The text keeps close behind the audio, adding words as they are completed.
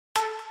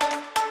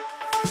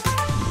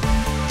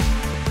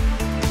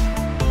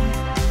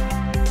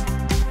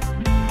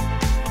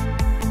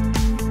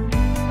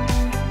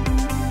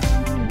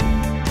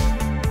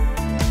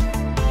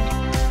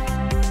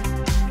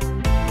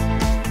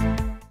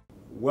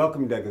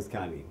Welcome, Douglas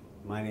County.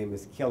 My name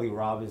is Kelly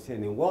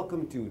Robinson, and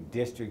welcome to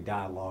District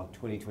Dialogue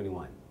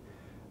 2021.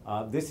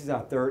 This is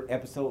our third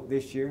episode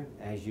this year.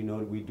 As you know,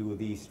 we do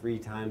these 3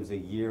 times a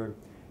year,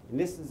 and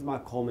this is my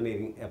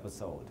culminating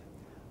episode.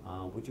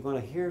 What you're going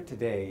to hear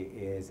today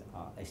is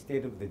a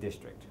state of the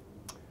district.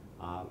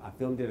 I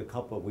filmed it a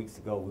couple of weeks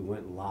ago. We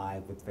went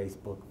live with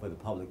Facebook for the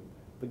public,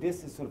 but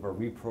this is sort of a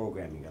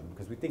reprogramming of it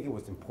because we think it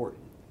was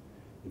important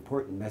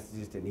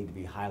messages that need to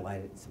be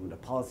highlighted, some of the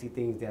policy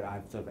things that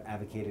I've sort of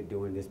advocated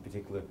during this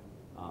particular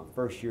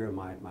first year of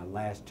my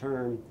last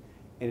term.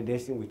 In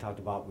addition, we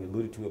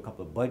alluded to a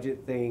couple of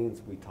budget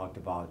things. We talked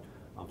about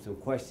some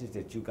questions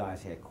that you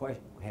guys had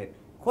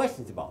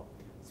questions about,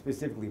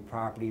 specifically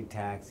property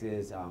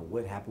taxes,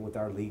 what happened with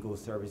our legal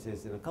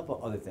services, and a couple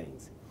of other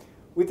things.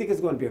 We think it's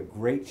going to be a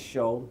great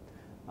show.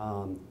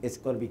 It's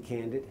going to be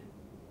candid.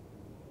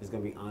 It's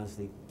going to be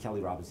honestly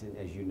Kelly Robinson,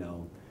 as you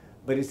know.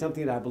 But it's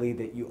something that I believe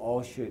that you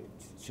all should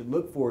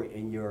look for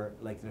in your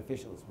elected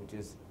officials, which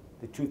is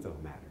the truth of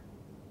the matter.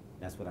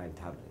 That's what I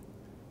entitled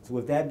it. So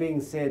with that being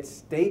said,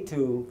 stay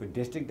tuned for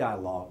District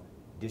Dialogue,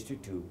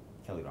 District 2,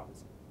 Kelly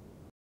Robinson.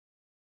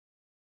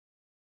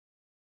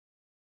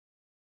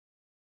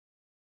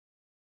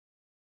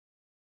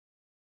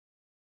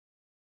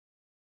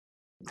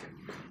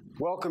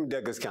 Welcome,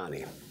 Douglas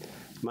County.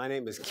 My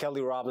name is Kelly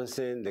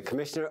Robinson, the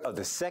Commissioner of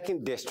the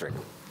 2nd District.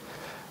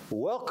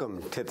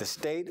 Welcome to the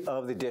State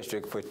of the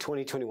District for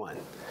 2021.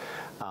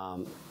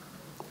 I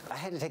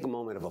had to take a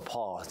moment of a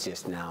pause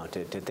just now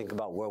to think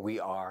about where we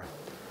are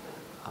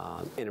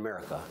in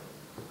America.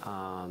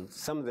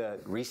 Some of the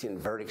recent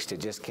verdicts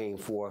that just came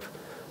forth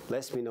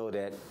lets me know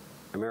that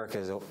America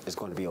is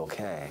going to be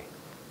okay.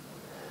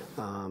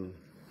 I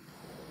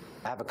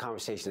have a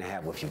conversation to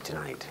have with you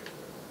tonight.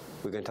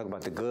 We're going to talk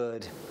about the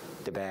good,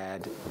 the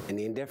bad, and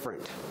the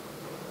indifferent.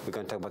 We're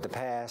going to talk about the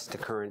past, the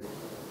current,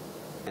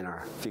 and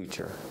our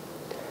future.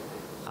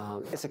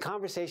 It's a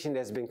conversation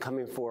that's been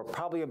coming for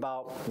probably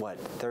about,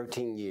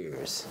 13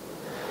 years.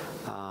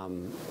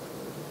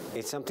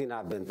 It's something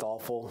I've been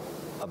thoughtful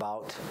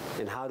about,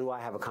 and how do I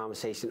have a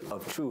conversation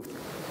of truth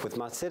with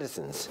my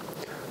citizens?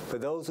 For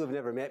those who have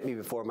never met me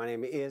before, my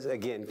name is,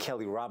 again,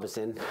 Kelly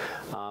Robinson.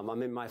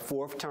 I'm in my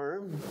 4th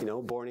term,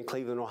 born in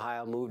Cleveland,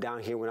 Ohio, moved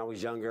down here when I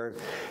was younger,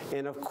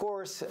 and of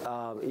course,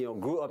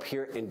 grew up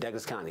here in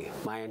Douglas County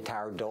my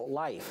entire adult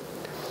life.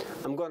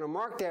 I'm going to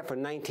mark that for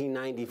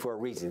 1990 for a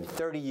reason,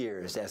 30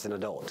 years as an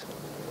adult.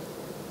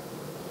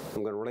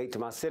 I'm going to relate to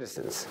my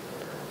citizens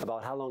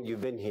about how long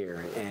you've been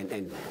here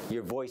and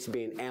your voice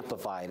being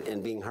amplified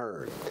and being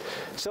heard.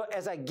 So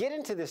as I get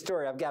into this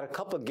story, I've got a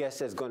couple of guests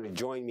that's going to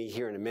join me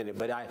here in a minute,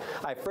 but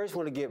I first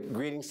want to give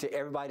greetings to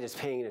everybody that's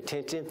paying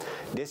attention.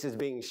 This is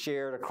being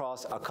shared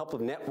across a couple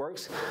of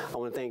networks. I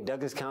want to thank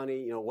Douglas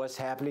County, What's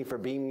Happening for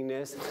beaming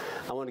this.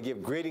 I want to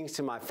give greetings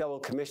to my fellow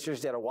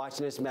commissioners that are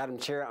watching this. Madam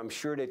Chair, I'm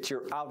sure that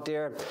you're out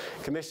there.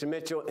 Commissioner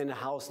Mitchell in the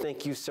House,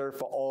 thank you, sir,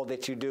 for all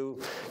that you do.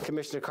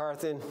 Commissioner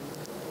Carthen,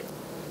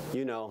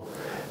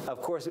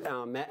 of course,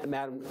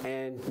 Madam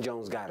Ann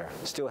Jones-Goddard.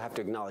 Still have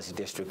to acknowledge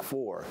District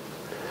 4.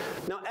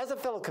 Now, as a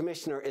fellow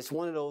commissioner, it's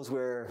one of those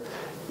where,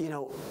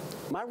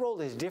 my role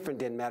is different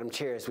than Madam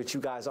Chair's, which you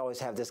guys always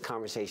have this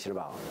conversation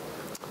about.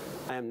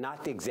 I am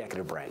not the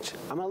executive branch.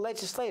 I'm a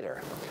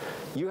legislator.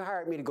 You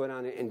hired me to go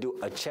down there and do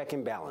a check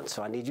and balance.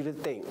 So I need you to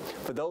think.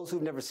 For those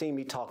who've never seen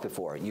me talk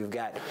before, you've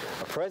got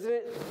a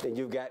president and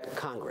you've got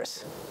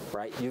Congress,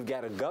 right? You've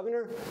got a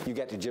governor, you've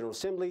got the General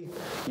Assembly,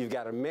 you've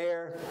got a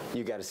mayor,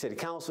 you've got a city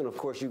council, and of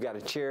course you've got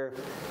a chair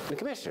and the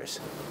commissioners.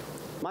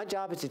 My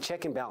job is to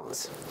check and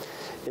balance.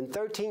 And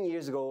 13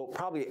 years ago,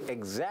 probably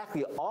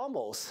exactly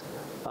almost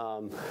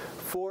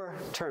 4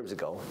 terms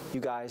ago, you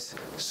guys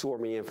swore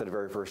me in for the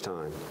very first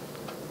time.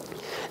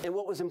 And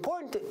what was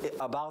important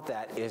about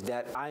that is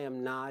that I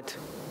am not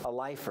a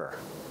lifer.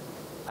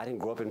 I didn't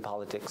grow up in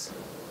politics.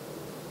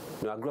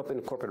 I grew up in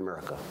corporate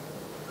America.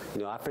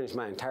 I finished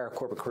my entire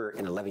corporate career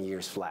in 11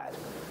 years flat,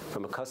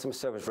 from a customer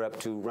service rep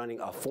to running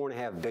a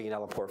 $4.5 billion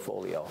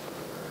portfolio.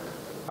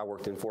 I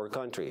worked in 4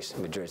 countries: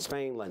 Madrid,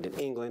 Spain, London,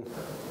 England,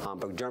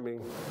 Hamburg, Germany,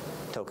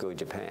 Tokyo,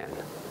 Japan.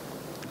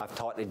 I've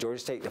taught at Georgia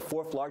State, the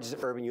 4th largest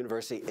urban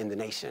university in the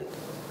nation.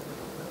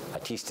 I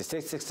teach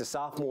statistics to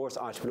sophomores,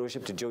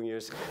 entrepreneurship to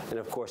juniors, and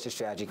of course the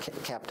strategy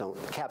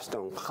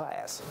capstone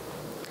class.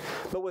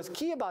 But what's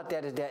key about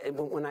that is that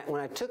when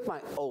I took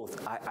my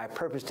oath, I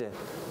purposed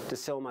to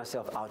sell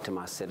myself out to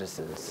my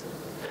citizens.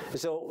 And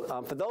so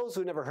for those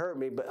who never heard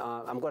me, but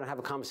I'm going to have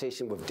a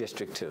conversation with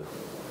District 2.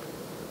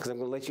 Because I'm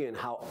going to let you in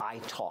how I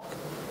talk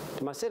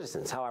to my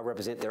citizens, how I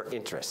represent their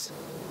interests.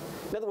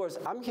 In other words,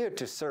 I'm here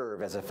to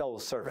serve as a fellow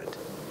servant.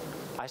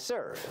 I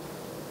serve.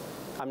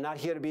 I'm not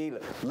here to be,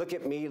 look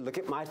at me, look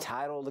at my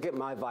title, look at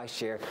my vice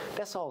chair.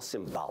 That's all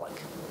symbolic.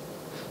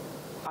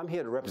 I'm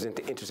here to represent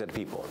the interests of the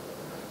people.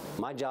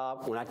 My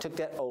job, when I took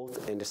that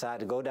oath and decided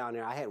to go down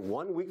there, I had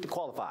 1 week to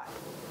qualify.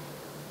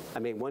 I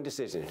made one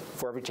decision,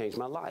 forever changed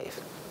my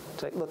life.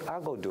 It's like, look,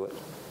 I'll go do it.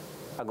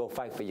 I'll go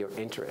fight for your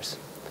interests.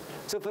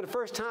 So for the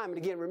first time, and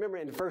again, remember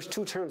in the first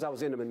 2 terms I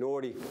was in the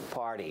minority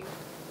party.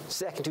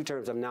 Second 2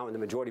 terms I'm now in the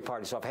majority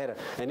party, so I've had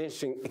an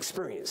interesting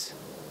experience.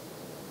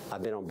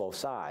 I've been on both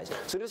sides.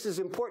 So this is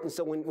important.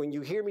 So when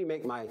you hear me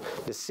make my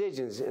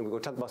decisions, and we're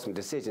going to talk about some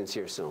decisions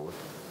here soon,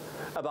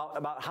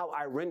 about how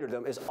I render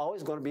them, is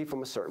always going to be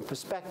from a certain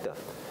perspective.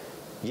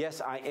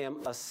 Yes, I am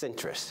a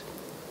centrist,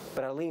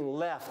 but I lean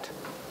left.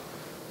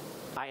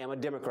 I am a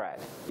Democrat.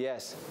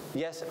 Yes.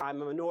 Yes,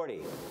 I'm a minority.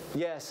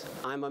 Yes,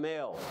 I'm a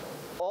male.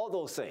 All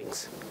those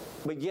things.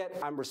 But yet,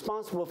 I'm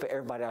responsible for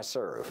everybody I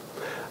serve.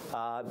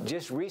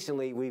 Just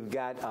recently, we've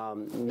got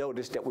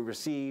notice that we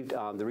received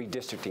the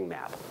redistricting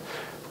map.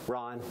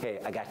 Ron, hey,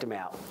 I got the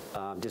map.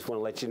 Just want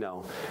to let you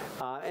know.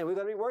 And we're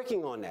going to be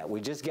working on that. We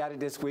just got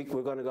it this week.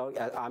 We're going to go.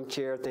 I'm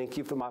chair. Thank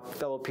you for my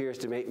fellow peers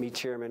to make me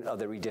chairman of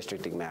the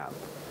redistricting map.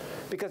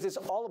 Because it's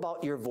all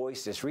about your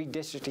voices.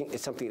 Redistricting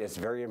is something that's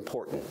very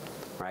important,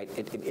 right?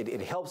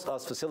 It helps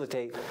us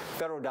facilitate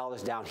federal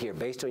dollars down here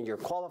based on your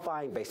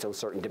qualifying, based on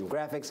certain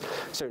demographics,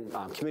 certain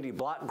community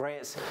block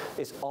grants.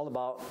 It's all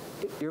about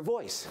your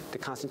voice, the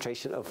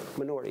concentration of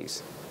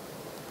minorities.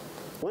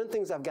 One of the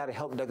things I've got to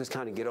help Douglas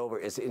County get over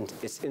is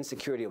its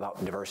insecurity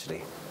about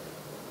diversity.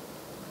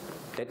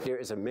 That there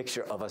is a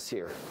mixture of us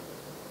here.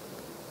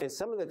 And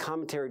some of the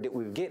commentary that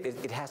we get,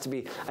 it has to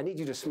be, I need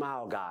you to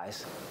smile,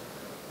 guys.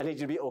 I need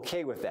you to be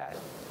okay with that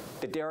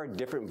there are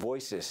different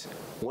voices.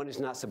 One is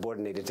not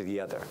subordinated to the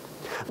other.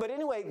 But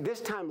anyway, this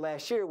time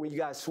last year when you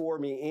guys swore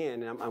me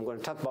in, and I'm going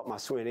to talk about my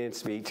swearing-in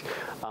speech,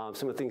 some of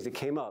the things that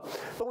came up.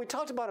 But we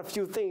talked about a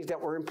few things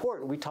that were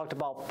important. We talked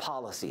about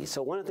policy.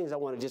 So one of the things I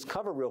want to just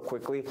cover real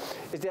quickly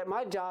is that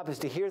my job is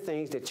to hear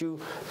things that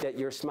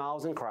your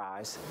smiles and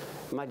cries.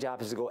 My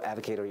job is to go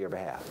advocate on your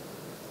behalf.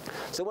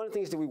 So one of the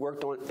things that we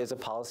worked on is a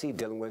policy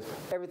dealing with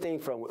everything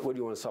from, what do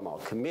you want to talk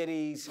about,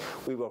 committees.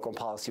 We work on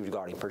policy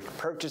regarding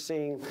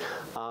purchasing.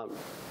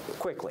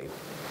 Quickly,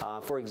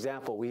 for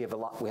example, we have a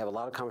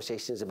lot of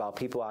conversations about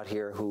people out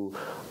here who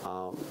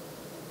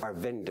are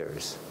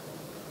vendors,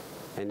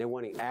 and they're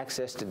wanting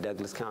access to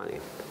Douglas County.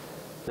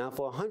 Now,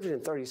 for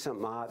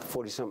 130-something odd,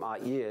 40-something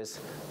odd years,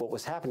 what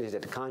was happening is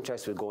that the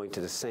contracts were going to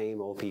the same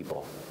old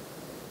people,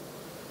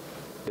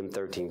 them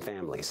 13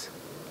 families.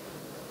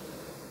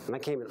 And I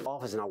came in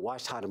office and I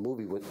watched how the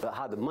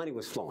money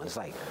was flowing. It's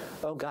like,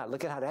 oh God,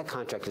 look at how that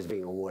contract is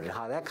being awarded,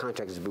 how that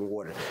contract is being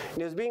awarded.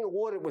 And it was being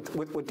awarded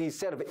with these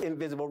set of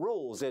invisible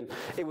rules. And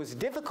it was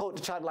difficult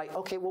to try to like,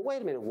 okay, well,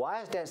 wait a minute.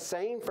 Why is that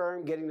same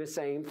firm getting the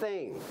same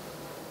thing?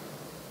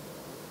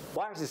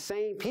 Why is the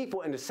same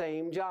people in the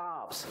same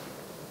jobs?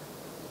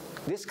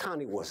 This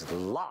county was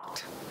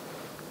locked.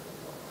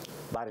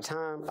 By the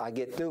time I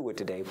get through with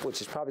today,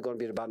 which is probably going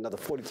to be about another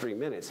 43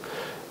 minutes,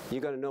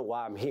 you're going to know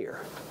why I'm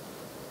here.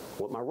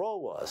 What my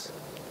role was.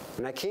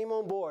 When I came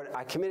on board,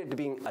 I committed to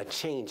being a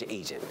change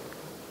agent,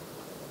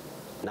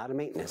 not a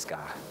maintenance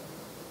guy.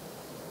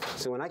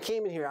 So when I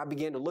came in here, I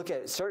began to look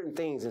at certain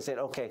things and said,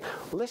 okay,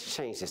 well, let's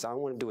change this. I don't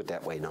want to do it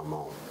that way no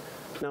more.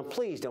 Now,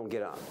 please don't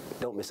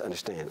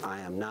misunderstand. I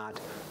am not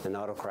an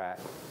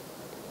autocrat.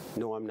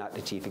 No, I'm not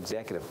the chief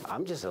executive.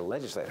 I'm just a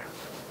legislator.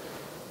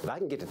 If I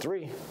can get to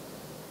 3,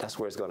 that's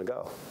where it's going to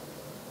go.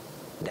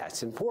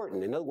 That's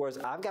important. In other words,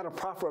 I've got to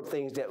proffer up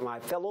things that my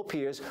fellow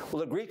peers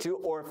will agree to,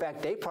 or in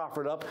fact, they proffer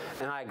it up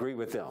and I agree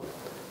with them.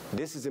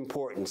 This is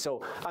important.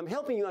 So I'm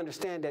helping you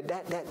understand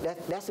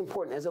that's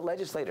important as a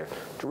legislator,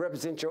 to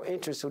represent your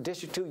interests. So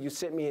District 2, you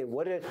sent me in.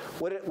 What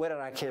did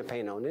I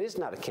campaign on? And it's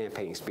not a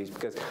campaign speech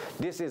because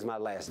this is my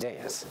last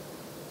dance.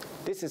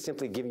 This is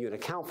simply giving you an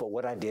account for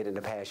what I did in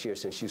the past year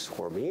since you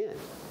swore me in.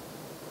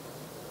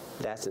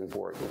 That's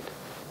important.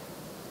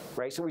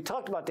 Right, so we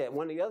talked about that.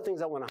 One of the other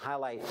things I want to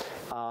highlight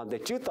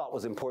that you thought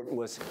was important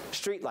was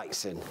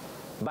streetlights and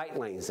bike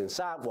lanes and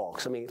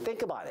sidewalks. I mean,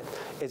 think about it.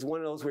 It's one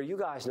of those where you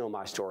guys know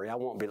my story. I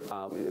won't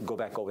go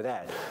back over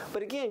that.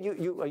 But again,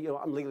 you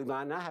know, I'm legally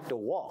blind and I have to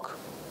walk.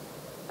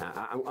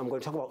 I'm going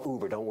to talk about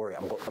Uber. Don't worry.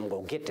 I'm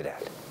going to get to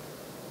that.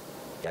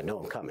 I know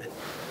I'm coming.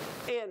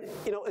 And,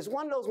 you know, it's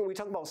one of those when we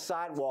talk about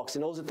sidewalks,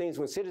 and those are things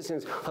when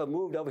citizens have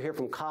moved over here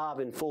from Cobb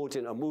and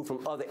Fulton or moved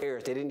from other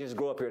areas. They didn't just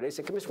grow up here. They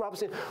said, Mr.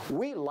 Robinson,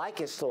 we like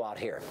it slow out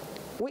here.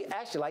 We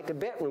actually like the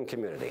bedroom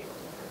community.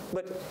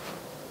 But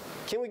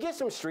can we get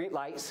some street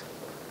lights?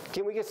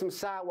 Can we get some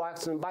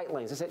sidewalks and bike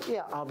lanes? I said,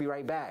 yeah, I'll be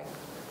right back.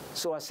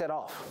 So I set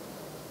off.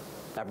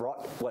 I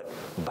brought,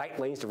 bike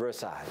lanes to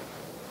Riverside.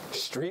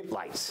 Street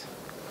lights,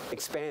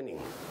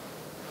 expanding.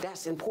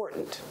 That's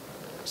important.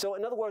 So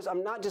in other words,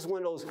 I'm not just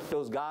one of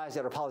those guys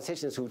that are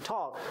politicians who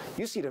talk.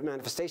 You see the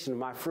manifestation of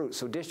my fruit.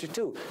 So District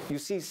 2, you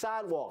see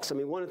sidewalks. I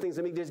mean, one of the things,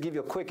 let me just give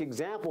you a quick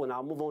example, and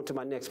I'll move on to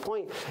my next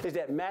point, is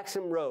that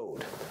Maxim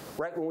Road,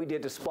 right when we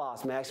did the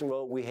SPOS, Maxim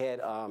Road, we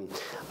had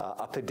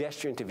a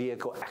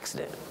pedestrian-to-vehicle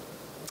accident.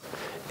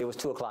 It was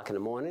 2 o'clock in the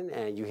morning,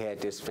 and you had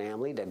this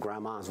family that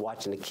grandma's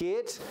watching the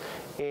kids,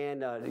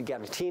 and you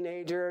got a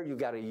teenager, you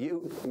got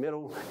a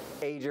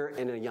middle-ager,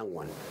 and a young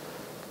one.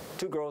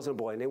 2 girls and a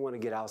boy, and they want to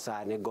get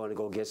outside, and they're going to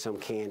go get some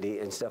candy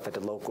and stuff at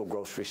the local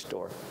grocery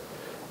store.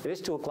 And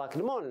it's 2 o'clock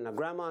in the morning. Now,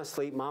 grandma's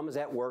asleep, mama's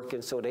at work,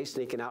 and so they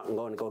sneaking out and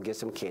going to go get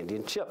some candy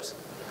and chips.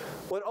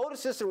 Well, the older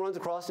sister runs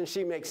across and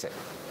she makes it.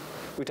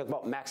 We talk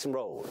about Maxim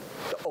Road,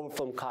 the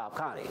overflow from Cobb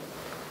County,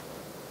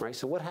 right?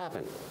 So what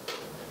happened?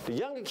 The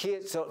younger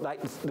kid, so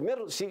like the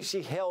middle,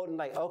 she held and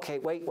like, okay,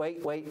 wait.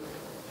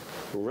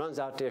 Runs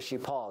out there, she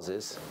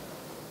pauses.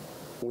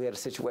 We had a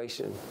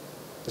situation.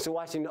 So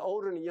watching the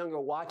older and the younger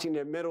watching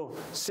their middle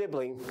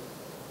sibling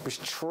was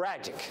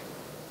tragic.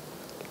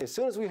 As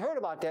soon as we heard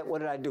about that, what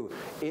did I do?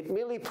 It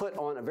immediately put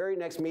on a very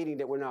next meeting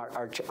that we're in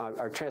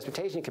our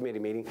transportation committee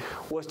meeting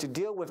was to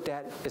deal with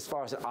that as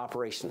far as an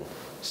operation,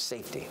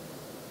 safety.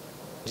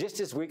 Just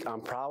this week,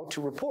 I'm proud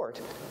to report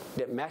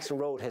that Maxim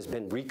Road has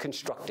been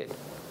reconstructed.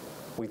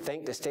 We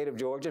thank the state of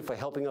Georgia for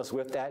helping us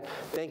with that.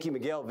 Thank you,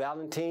 Miguel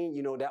Valentin.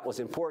 You know, that was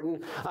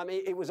important. I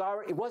mean, it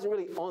wasn't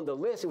really on the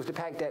list. It was the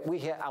fact that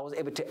I was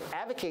able to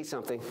advocate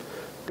something,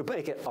 to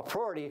make it a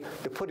priority,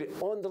 to put it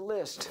on the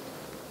list.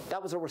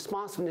 That was a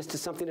responsiveness to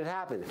something that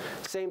happened.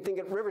 Same thing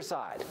at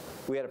Riverside.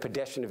 We had a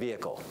pedestrian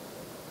vehicle.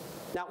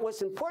 Now,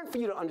 what's important for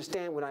you to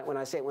understand when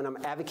I'm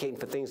advocating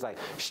for things like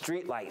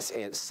streetlights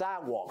and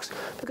sidewalks,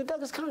 because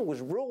Douglas County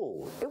was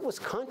rural. It was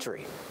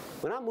country.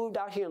 When I moved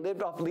out here and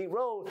lived off Lee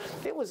Road,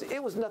 it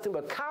was nothing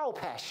but cow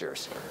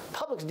pastures.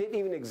 Publix didn't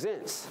even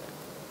exist.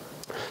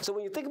 So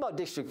when you think about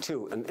District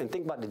 2 and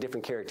think about the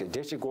different characters,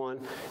 District 1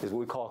 is what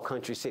we call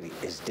Country City.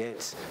 It's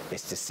dense.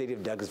 It's the city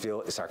of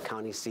Douglasville. It's our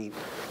county seat.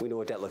 We know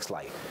what that looks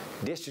like.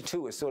 District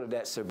 2 is sort of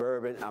that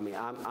suburban. I mean,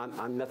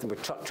 I'm nothing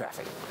but truck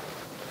traffic.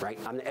 Right?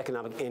 I'm the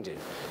economic engine.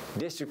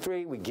 District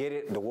 3, we get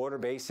it. The water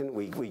basin,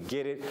 we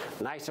get it.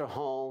 Nicer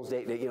homes.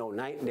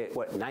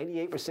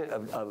 98%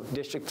 of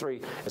District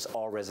 3 is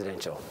all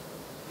residential.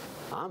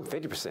 I'm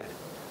 50%.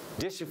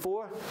 District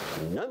 4,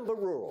 none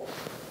but rural.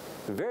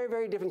 Very,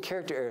 very different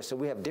character areas, so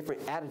we have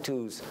different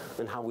attitudes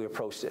on how we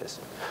approach this.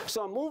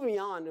 So I'm moving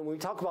on, and when we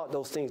talk about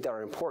those things that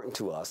are important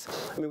to us,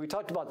 I mean, we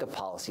talked about the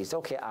policies.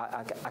 Okay,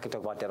 I could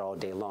talk about that all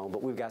day long,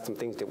 but we've got some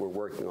things that we're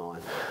working on.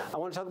 I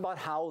want to talk about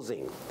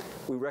housing.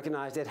 We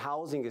recognize that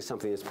housing is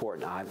something that's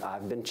important.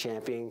 I've been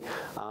championing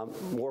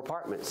more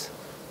apartments.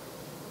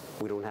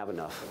 We don't have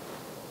enough.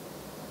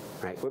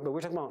 Right? But we're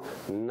talking about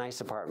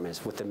nice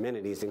apartments with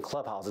amenities and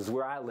clubhouses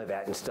where I live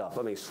at and stuff.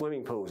 I mean,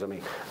 swimming pools. I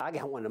mean, I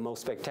got one of the most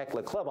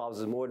spectacular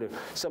clubhouses more than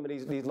some of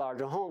these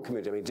larger home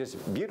communities. I mean,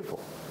 just beautiful.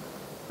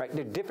 Right?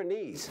 They're different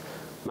needs.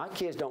 My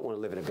kids don't want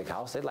to live in a big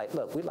house. They're like,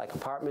 look, we like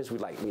apartments. We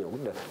like,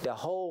 the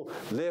whole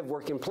live,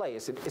 work, and play.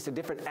 It's a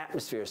different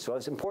atmosphere. So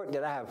it's important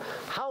that I have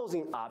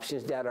housing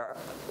options that are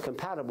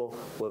compatible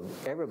with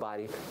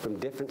everybody from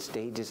different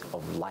stages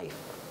of life.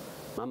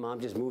 My mom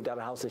just moved out of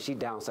the house and she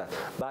downsized.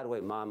 By the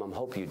way, Mom, I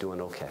hope you're doing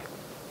okay.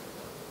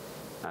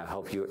 I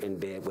hope you're in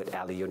bed with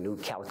Allie, your new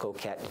calico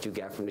cat that you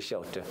got from the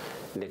shelter,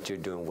 and that you're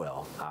doing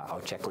well.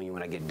 I'll check on you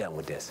when I get done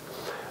with this.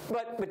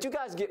 But you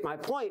guys get my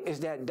point,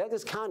 is that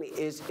Douglas County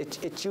it's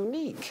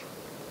unique.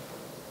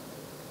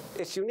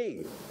 It's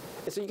unique.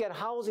 And so you got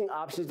housing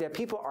options that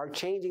people are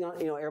changing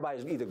on.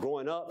 Everybody's either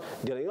growing up,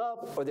 dealing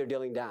up, or they're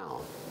dealing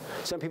down.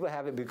 Some people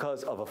have it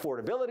because of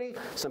affordability.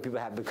 Some people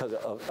have it because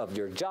of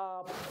your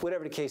job,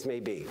 whatever the case may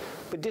be.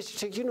 But District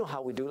 6, you know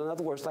how we do it. In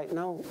other words, like,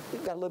 no,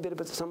 we've got a little bit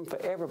of something for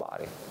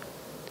everybody.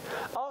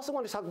 I also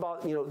want to talk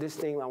about, this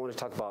thing I want to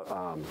talk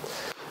about,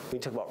 we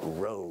talk about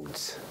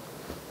roads.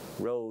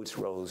 Roads.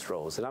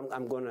 And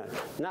I'm going to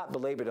not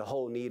belabor the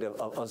whole need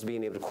of us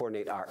being able to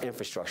coordinate our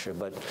infrastructure,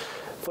 but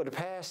for the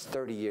past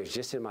 30 years,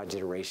 just in my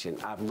generation,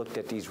 I've looked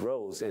at these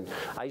roads, and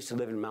I used to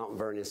live in Mount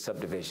Vernon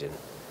subdivision.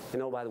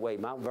 By the way,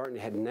 Mount Vernon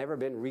had never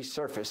been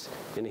resurfaced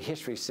in the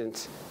history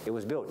since it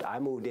was built. I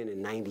moved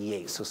in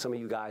 98, so some of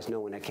you guys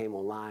know when that came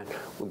online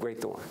with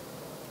Graythorne.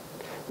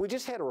 We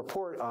just had a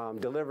report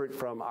delivered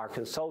from our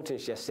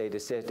consultants yesterday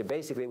that says that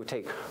basically it would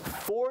take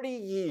 40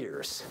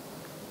 years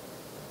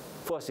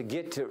for us to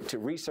get to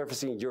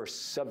resurfacing your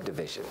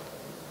subdivision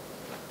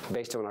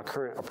based on our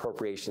current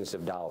appropriations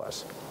of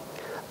dollars.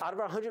 Out of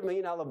our $100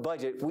 million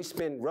budget, we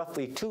spend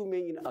roughly $2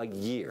 million a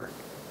year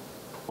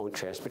on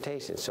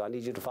transportation. So I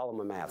need you to follow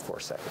my math for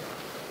a second.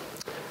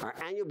 Our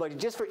annual budget,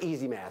 just for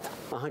easy math,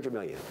 $100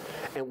 million.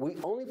 And we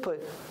only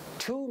put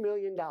 $2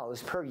 million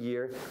per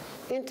year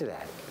into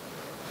that.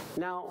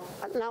 Now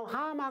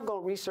how am I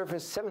going to resurface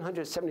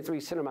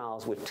 773 center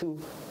miles with $2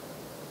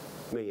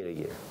 million a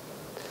year?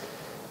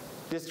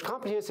 This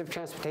comprehensive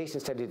transportation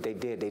study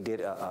that they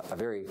did a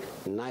very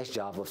nice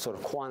job of sort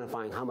of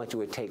quantifying how much it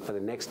would take for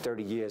the next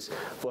 30 years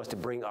for us to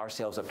bring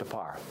ourselves up to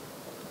par.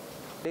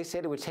 They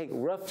said it would take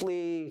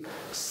roughly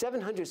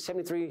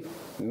 $773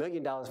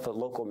 million for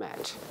local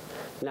match.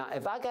 Now,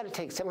 if I got to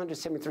take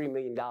 $773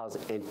 million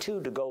and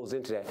 $2 that goes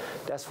into that,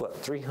 that's what,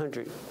 30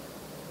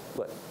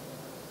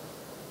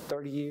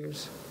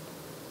 years?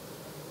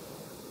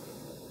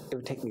 It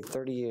would take me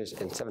 30 years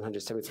and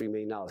 $773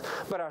 million.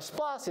 But our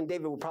SPLOST, and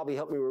David will probably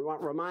help me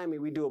remind me,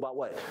 we do about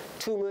what,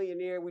 $2 million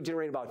a year. We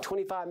generate about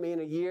 $25 million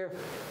a year.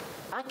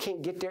 I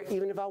can't get there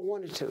even if I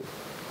wanted to.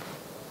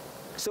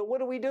 So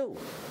what do?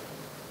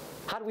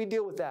 How do we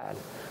deal with that?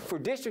 For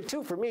District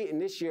 2, for me, and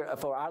this year,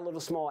 for our little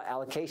small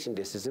allocation,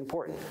 this is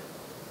important.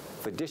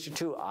 For District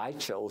 2, I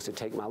chose to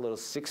take my little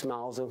 6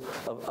 miles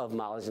of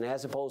mileage, and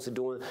as opposed to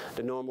doing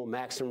the normal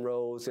maximum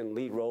roads and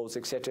lead roads,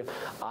 etc.,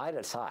 I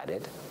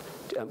decided,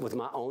 with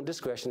my own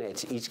discretion,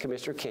 as each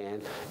commissioner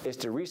can, is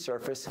to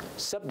resurface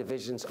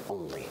subdivisions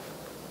only.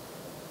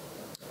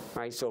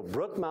 All right, so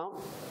Brookmount,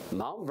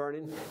 Mount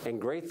Vernon,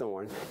 and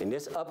Graythorne, in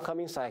this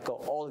upcoming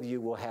cycle, all of you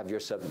will have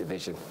your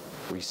subdivision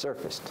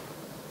resurfaced.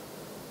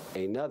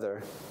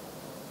 Another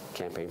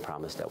campaign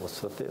promise that was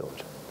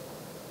fulfilled.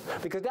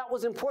 Because that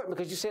was important,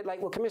 because you said, like,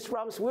 well, Commissioner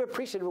Robinson, we're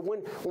appreciative of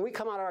when we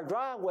come out of our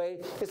driveway,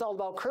 it's all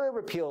about curb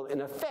appeal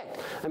in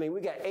effect. I mean,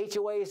 we got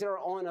HOAs that are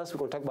on us. We're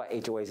going to talk about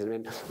HOAs in a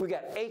minute. We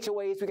got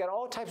HOAs, we got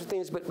all types of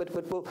things, but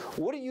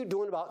what are you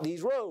doing about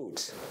these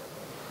roads?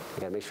 I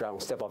got to make sure I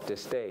don't step off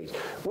this stage.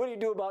 What do you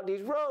do about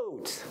these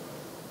roads?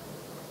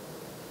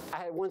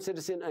 I had one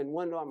citizen and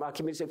one of my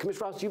committee said,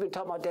 Commissioner Robinson, you've been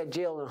talking about that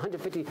jail and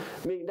 $150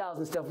 million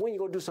and stuff. When are you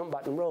going to do something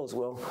about them roads?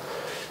 Well,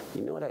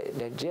 you know,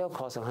 that jail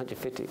costs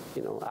 $150.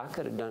 You know, I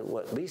could have done,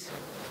 what, at least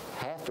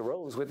half the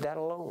roads with that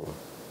alone.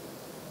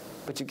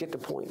 But you get the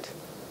point.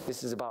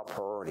 This is about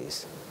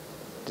priorities.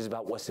 This is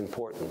about what's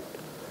important.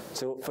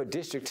 So for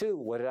District 2,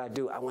 what did I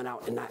do? I went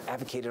out and I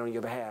advocated on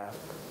your behalf.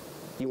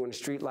 You want the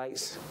street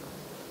lights?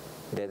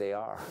 There they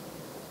are.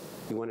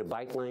 You wanted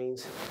bike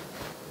lanes?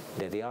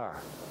 There they are.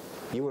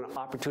 You want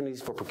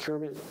opportunities for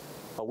procurement?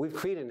 Oh, we've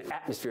created an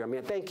atmosphere. I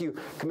mean, thank you,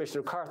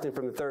 Commissioner Carthen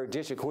from the 3rd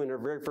District, who in her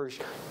very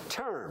first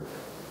term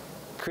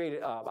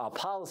created a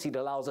policy that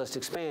allows us to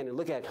expand and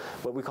look at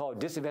what we call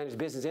disadvantaged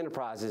business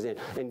enterprises.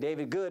 And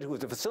David Good, who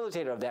was the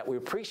facilitator of that, we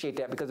appreciate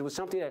that because it was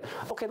something that,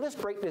 okay, let's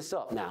break this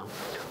up now.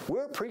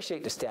 We'll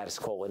appreciate the status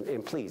quo,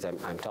 and please,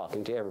 I'm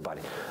talking to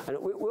everybody. And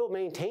we'll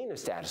maintain the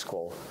status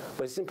quo,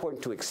 but it's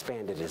important to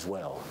expand it as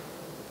well.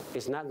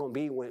 It's not going to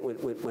be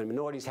when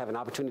minorities have an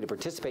opportunity to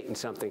participate in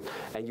something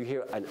and you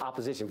hear an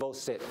opposition vote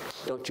say,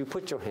 don't you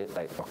put your hand,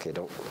 like, okay,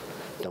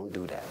 don't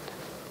do that.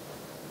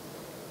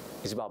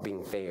 It's about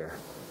being fair.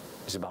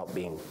 It's about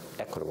being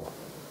equitable.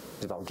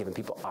 It's about giving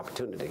people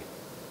opportunity,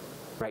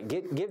 right?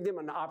 Give them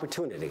an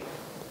opportunity.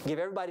 Give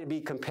everybody to be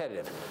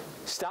competitive.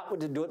 Stop with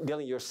the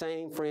dealing your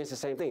same friends, the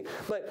same thing.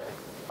 But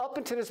up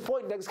until this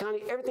point in Douglas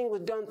County, everything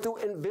was done through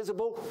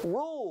invisible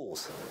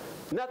rules.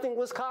 Nothing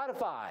was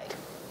codified.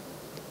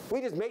 We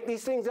just make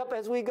these things up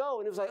as we go.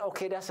 And it was like,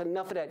 okay, that's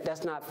enough of that.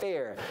 That's not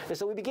fair. And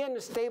so we began to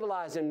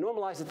stabilize and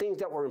normalize the things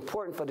that were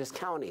important for this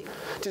county,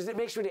 just to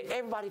make sure that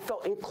everybody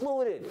felt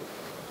included.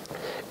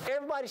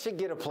 Everybody should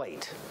get a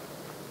plate.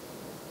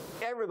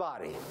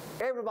 Everybody.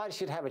 Everybody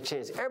should have a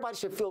chance. Everybody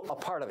should feel a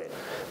part of it.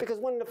 Because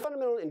one of the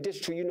fundamental in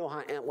District 2, you know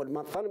how I am, one of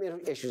my fundamental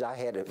issues I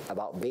had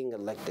about being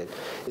elected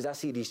is I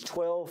see these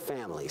 12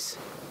 families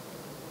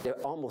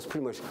that almost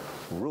pretty much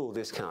rule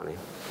this county.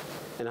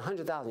 And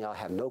 100,000 y'all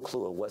have no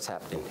clue of what's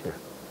happening here.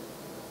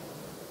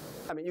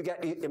 I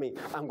mean,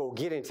 I'm going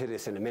to get into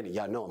this in a minute.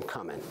 Y'all know I'm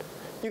coming.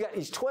 You got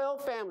these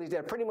 12 families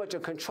that pretty much are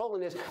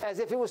controlling this as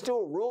if it was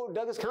still rural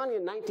Douglas County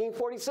in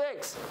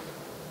 1946.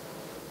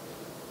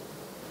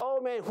 Oh,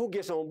 man, who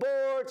gets on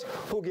boards?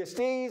 Who gets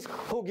these?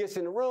 Who gets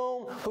in the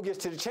room? Who gets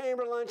to the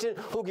chamber luncheon?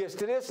 Who gets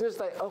to this? And it's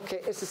like,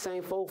 okay, it's the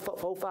same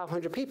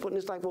 500 people. And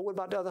it's like, well, what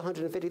about the other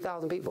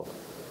 150,000 people?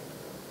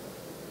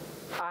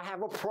 I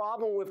have a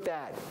problem with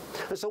that.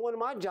 And so one of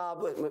my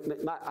jobs,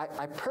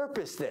 I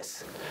purpose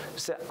this.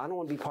 So I don't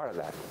want to be part of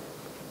that.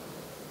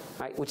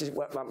 Right? Which is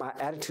what my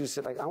attitude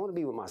said, like, I want to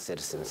be with my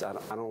citizens. I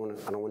don't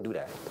want to do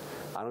that.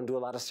 I don't do a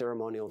lot of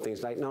ceremonial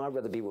things. Like, no, I'd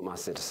rather be with my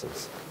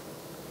citizens.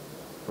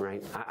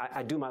 Right?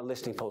 I do my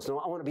listening posts. No,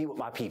 I want to be with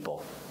my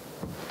people.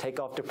 Take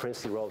off the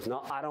princely robes.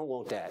 No, I don't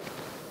want that.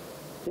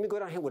 Let me go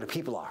down here where the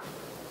people are.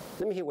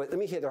 Let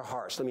me hear their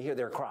hearts. Let me hear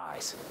their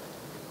cries.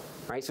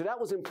 Right? So that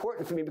was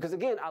important for me because,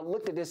 again, I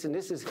looked at this and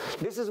this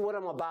is what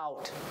I'm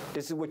about.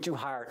 This is what you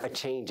hired, a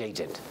change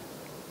agent.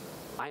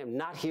 I am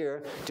not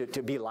here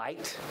to be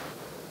liked.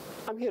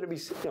 I'm here to be,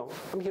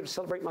 I'm here to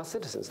celebrate my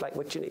citizens, like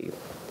what you need.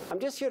 I'm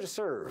just here to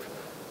serve.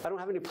 I don't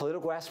have any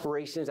political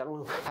aspirations. I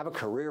don't have a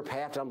career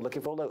path that I'm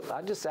looking for. Look,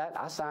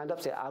 I signed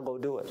up, said I'll go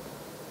do it.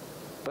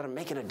 But I'm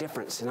making a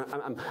difference. And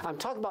I'm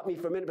talking about me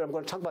for a minute, but I'm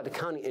going to talk about the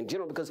county in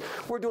general because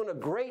we're doing a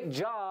great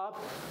job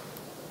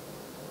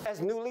as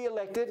newly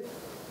elected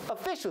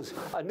officials,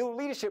 a new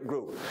leadership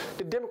group.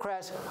 The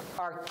Democrats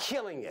are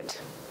killing it.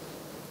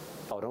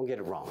 Oh, don't get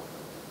it wrong.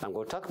 I'm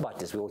going to talk about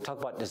this. We're going to talk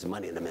about this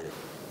money in a minute.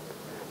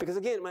 Because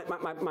again,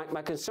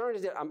 my concern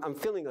is that I'm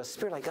feeling a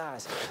spirit like,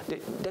 guys,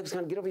 Doug's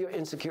going to get over your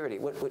insecurity.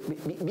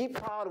 Be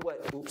proud of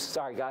what, oops,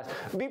 sorry guys.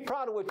 Be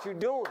proud of what you're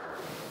doing.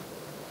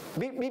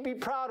 Be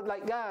proud of,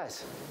 like,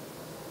 guys,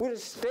 we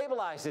just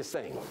stabilize this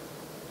thing.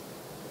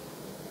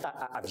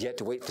 I've yet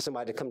to wait for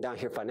somebody to come down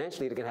here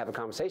financially that can have a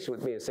conversation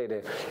with me and say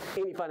that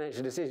any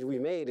financial decision we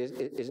made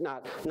is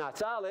not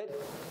solid.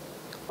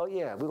 Oh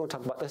yeah,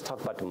 let's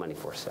talk about the money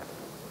for a second.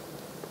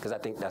 Because I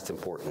think that's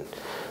important.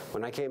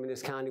 When I came in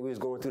this county, we was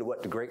going through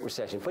the Great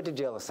Recession. Put the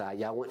jail aside.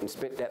 Y'all went and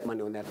spent that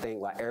money on that thing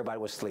while everybody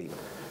was asleep.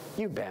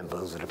 You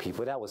bamboozled the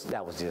people. That was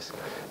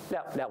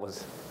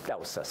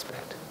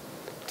suspect.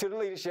 To the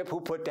leadership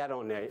who put that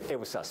on there, it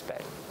was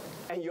suspect.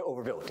 And you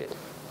overbuilt it.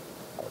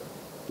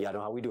 Y'all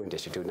know how we do in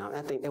District 2. Now,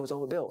 that thing, it was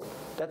overbuilt.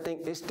 That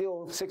thing is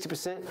still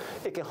 60%.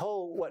 It can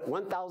hold, what,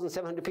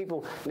 1,700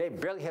 people, and they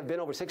barely have been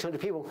over 600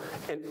 people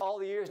in all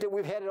the years that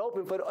we've had it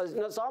open for.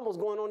 It's almost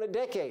going on a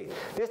decade.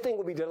 This thing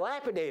will be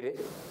dilapidated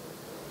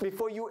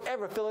before you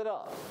ever fill it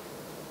up.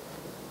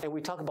 And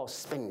we talk about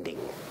spending.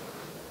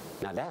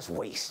 Now, that's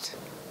waste.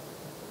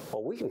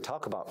 Well, we can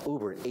talk about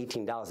Uber and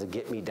 $18 to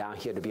get me down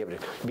here to be able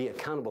to be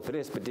accountable for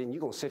this, but then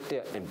you're going to sit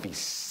there and be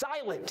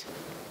silent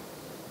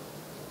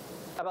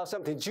about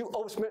something that you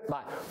overspent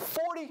by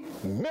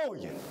 $40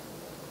 million.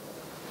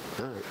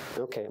 All right,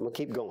 okay, I'm going to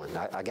keep going.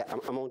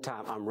 I'm on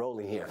time. I'm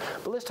rolling here.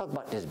 But let's talk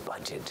about this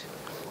budget.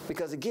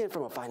 Because, again,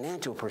 from a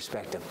financial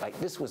perspective, like,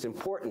 this was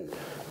important.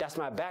 That's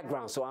my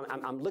background. So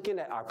I'm looking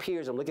at our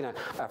peers. I'm looking at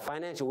our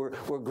financial.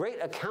 We're great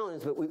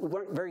accountants, but we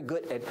weren't very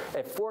good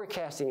at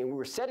forecasting. And we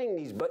were setting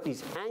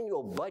these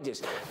annual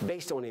budgets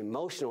based on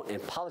emotional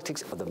and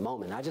politics of the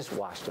moment. I just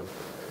watched them.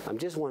 I'm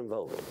just one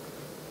vote.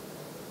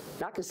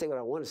 Now, I can say what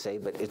I want to say,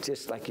 but it's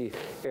just like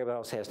everybody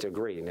else has to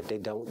agree. And if they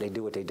don't, they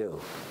do what they do.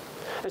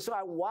 And so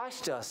I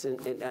watched us,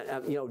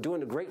 during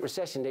the Great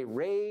Recession, they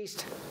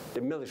raised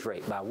the millage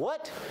rate by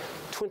what?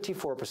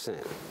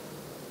 24%.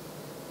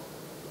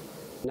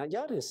 Now,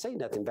 y'all didn't say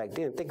nothing back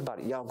then. Think about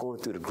it. Y'all going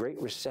through the Great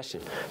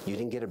Recession. You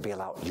didn't get a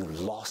bailout. You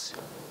lost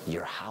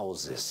your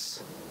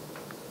houses.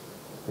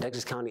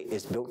 Douglas County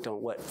is built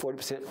on what?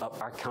 40%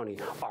 of our county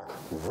are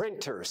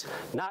renters,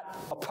 not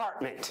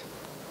apartment.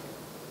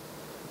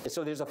 And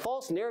so there's a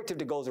false narrative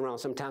that goes around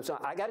sometimes. So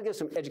I got to give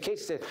some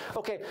education. Say,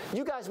 okay,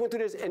 you guys went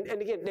through this, and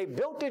again, they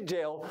built the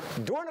jail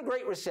during the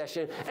Great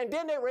Recession, and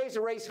then they raised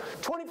the rates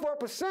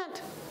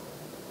 24%.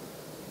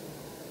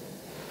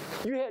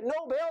 You had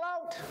no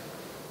bailout?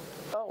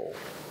 Oh,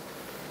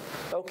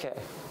 okay.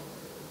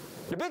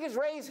 The biggest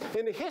raise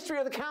in the history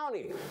of the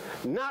county.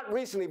 Not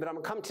recently, but I'm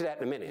going to come to that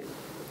in a minute.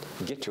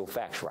 Get your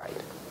facts right.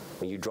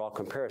 When you draw a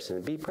comparison,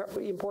 it'd be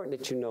pretty important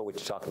that you know what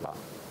you're talking about.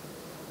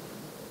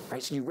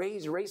 Right, so you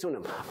raise the rates on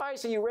them. All right,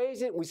 so you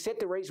raise it. We set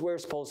the rates where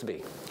it's supposed to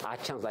be. I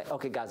challenge, like,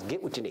 okay, guys,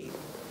 get what you need.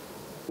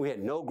 We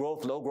had no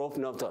growth, low growth,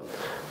 no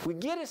stuff. We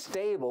get it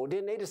stable,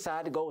 then they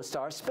decide to go and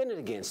start spending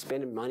again,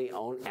 spending money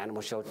on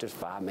animal shelters,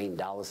 $5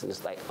 million, and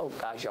it's like, oh,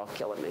 gosh, y'all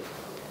killing me.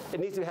 It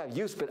needs to have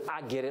use, but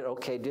I get it.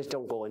 Okay, just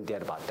don't go in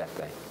debt about that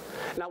thing.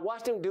 Now,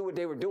 watch them do what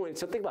they were doing.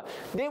 So think about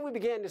it. Then we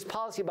began this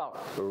policy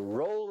about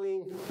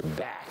rolling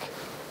back.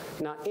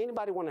 Now,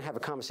 anybody want to have a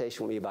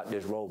conversation with me about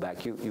this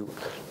rollback?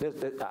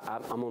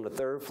 I'm on the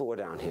 3rd floor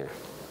down here.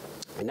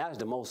 And that is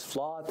the most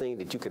flawed thing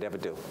that you could ever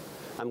do.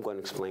 I'm going to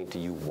explain to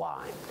you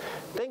why.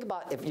 Think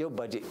about if your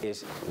budget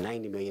is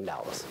 $90 million.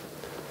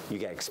 You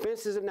got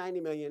expenses of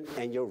 $90 million,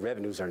 and your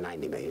revenues are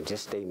 $90 million.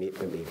 Just stay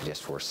with me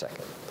just for a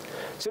second.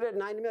 So that's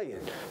 $90 million.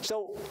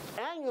 So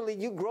annually,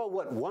 you grow,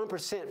 what,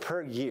 1%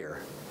 per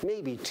year?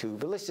 Maybe 2,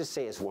 but let's just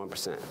say it's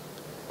 1%.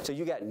 So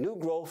you got new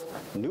growth,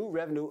 new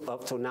revenue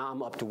up, so now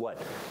I'm up to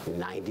what?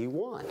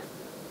 91.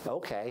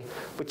 Okay,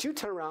 but you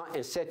turn around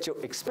and set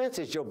your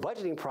expenses, your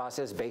budgeting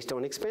process based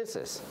on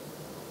expenses.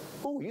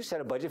 Ooh, you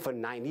set a budget for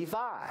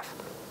 95,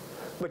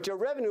 but your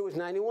revenue is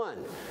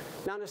 91.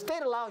 Now, the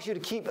state allows you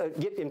to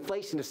get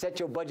inflation to set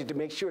your budget to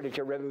make sure that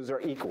your revenues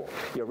are equal,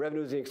 your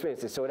revenues and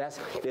expenses. So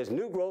there's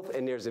new growth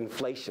and there's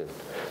inflation.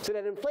 So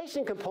that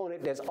inflation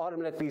component that's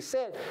automatically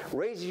set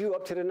raises you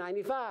up to the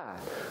 95.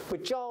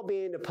 But y'all,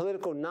 being the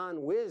political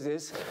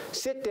non-whizzes,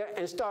 sit there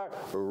and start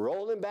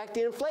rolling back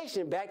the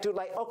inflation back to,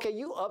 like, okay,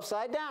 you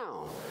upside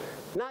down.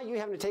 Now you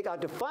having to take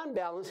out the fund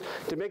balance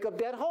to make up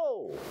that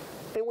hole.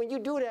 And when you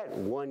do that,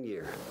 1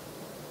 year,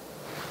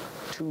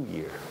 2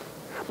 years,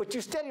 but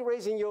you're steady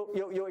raising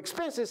your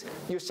expenses.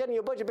 You're setting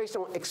your budget based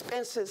on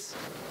expenses,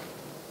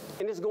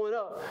 and it's going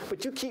up.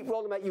 But you keep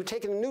rolling back. You're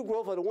taking the new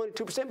growth of the 1%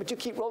 to 2%, but you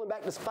keep rolling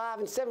back to 5%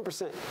 and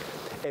 7%.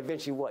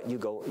 Eventually, what?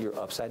 You're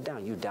upside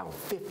down. You're down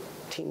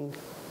 $15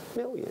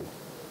 million.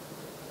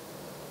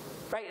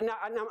 Right? Now,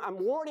 I'm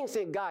warning,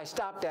 saying, guys,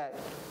 stop that.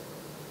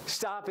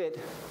 Stop it.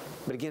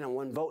 But again, on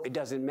one vote, it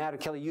doesn't matter.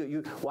 Kelly,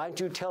 why don't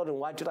you tell them?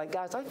 Why don't you, like,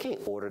 guys, I can't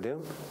order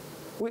them.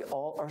 We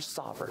all are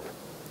sovereign.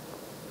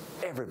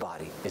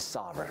 Everybody is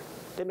sovereign.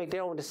 They make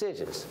their own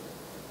decisions.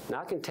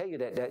 Now, I can tell you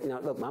that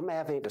look, my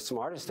math ain't the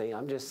smartest thing.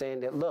 I'm just saying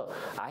that, look,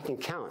 I can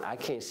count. I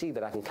can't see,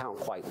 but I can count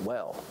quite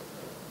well.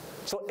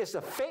 So it's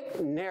a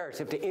fake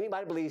narrative to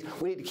anybody believes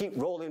we need to keep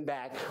rolling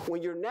back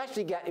when you're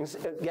naturally got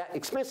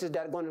expenses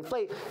that are going to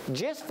inflate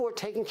just for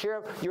taking care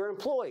of your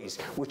employees,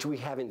 which we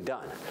haven't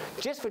done.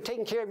 Just for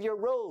taking care of your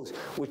roads,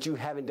 which you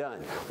haven't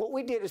done. What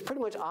we did is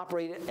pretty much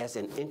operated as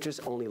an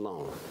interest-only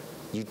loan.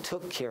 You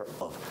took care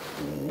of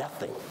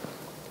nothing.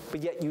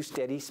 But yet you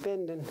steady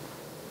spending.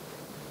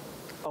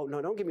 Oh,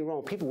 no, don't get me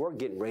wrong. People were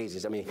getting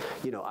raises. I mean,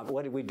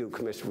 what did we do,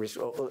 Commissioner?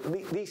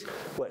 At least,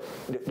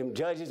 them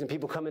judges and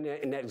people come in there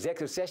in that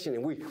executive session,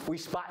 and we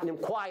spotting them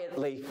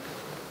quietly.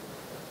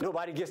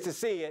 Nobody gets to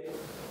see it.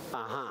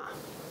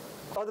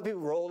 Other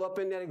people roll up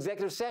in that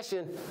executive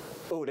session.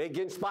 Oh, they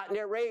getting spotting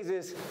their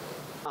raises.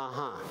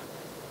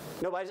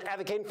 Nobody's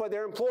advocating for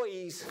their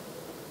employees.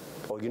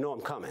 Oh, you know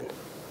I'm coming.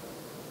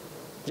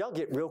 Y'all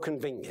get real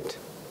convenient.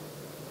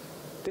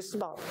 This is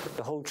about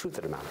the whole truth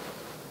of the matter.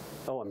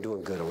 Oh, I'm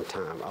doing good on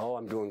time. Oh,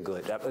 I'm doing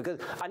good. Because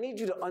I need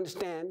you to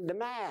understand the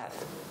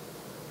math.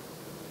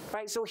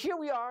 Right, so here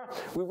we are.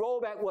 We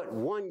roll back, what,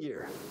 1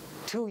 year,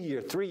 2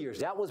 years, 3 years.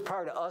 That was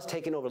prior to us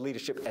taking over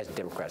leadership as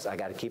Democrats. I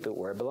got to keep it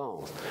where it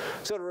belongs.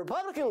 So the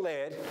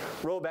Republican-led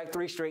rolled back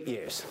 3 straight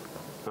years.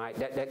 All right,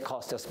 that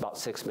cost us about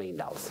 $6 million.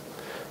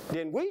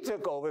 Then we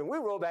took over and we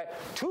rolled back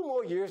 2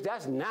 more years.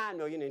 That's $9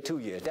 million in 2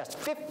 years. That's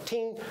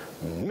 $15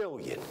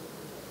 million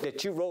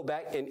that you roll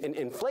back in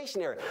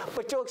inflationary.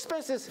 But your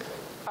expenses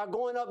are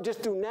going up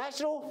just through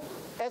national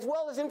as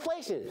well as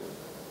inflation.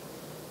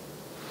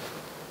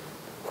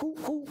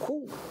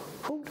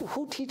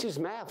 Who teaches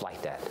math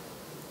like that?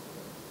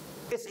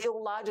 It's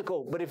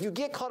illogical. But if you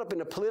get caught up in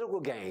the political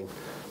game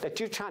that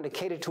you're trying to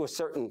cater to a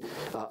certain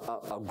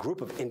a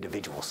group of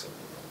individuals,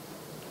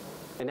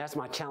 and that's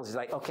my challenge. Is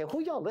like, okay,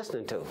 who y'all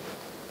listening to?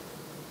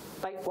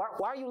 Like,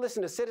 why are you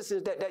listening to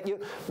citizens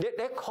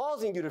they're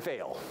causing you to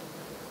fail?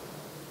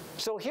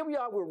 So here we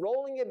are, we're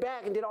rolling it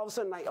back, and then all of a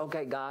sudden, like,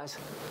 okay, guys.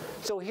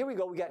 So here we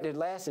go. We got the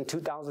last in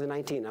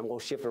 2019. I'm going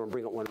to shift and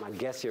bring up one of my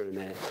guests here in a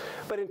minute.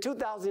 But in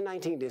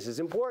 2019, this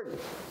is important.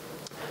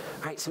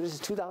 All right, so this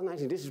is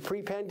 2019. This is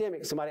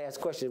pre-pandemic. Somebody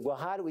asked questions. Well,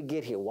 how did we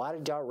get here? Why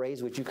did y'all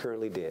raise what you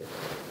currently did?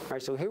 All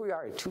right, so here we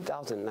are in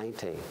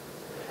 2019.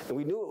 And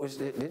we knew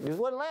this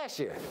wasn't last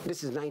year.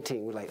 This is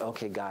 19. We're like,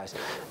 okay, guys,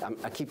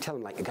 I keep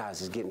telling them, like, guys,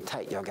 it's getting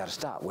tight. Y'all got to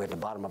stop. We're at the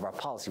bottom of our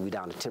policy. We're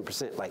down to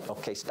 10%. Like,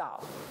 okay,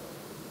 stop.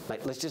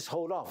 Like, let's just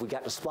hold off. We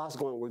got the SPLOST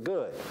going. We're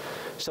good.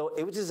 So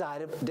it was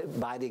decided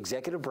by the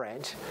executive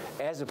branch,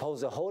 as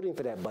opposed to holding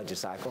for that budget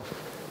cycle,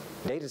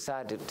 they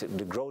decided to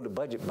grow the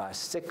budget by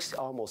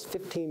almost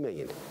 15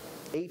 million,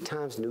 8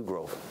 times new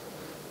growth.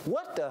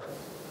 What the?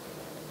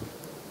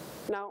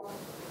 Now,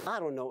 I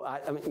don't know.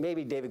 I mean,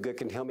 maybe David Good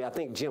can help me. I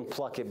think Jim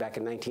Plunkett back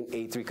in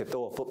 1983 could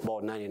throw a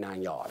football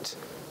 99 yards.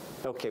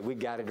 Okay, we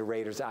got it, the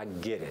Raiders. I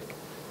get it.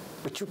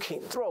 But you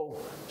can't throw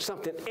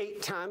something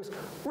 8 times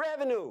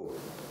revenue.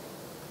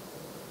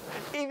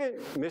 Even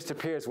Mr.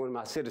 Pierce, one of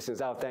my citizens,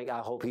 I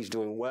hope he's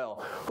doing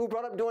well, who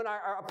brought up doing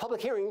our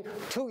public hearing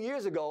 2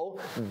 years ago,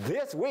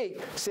 this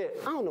week, said,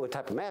 I don't know what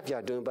type of math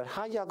y'all doing, but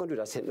how y'all gonna do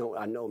that? I said, no,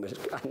 I know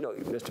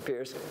you, Mr.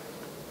 Pierce.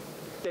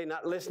 They're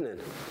not listening.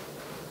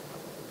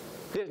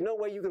 There's no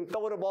way you can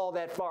throw the ball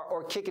that far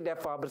or kick it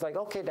that far, but it's like,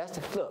 okay,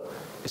 look,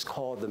 it's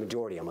called the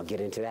majority. I'm gonna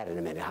get into that in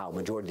a minute, how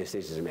majority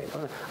decisions are made.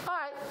 All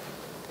right.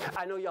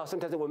 I know y'all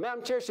sometimes say, well,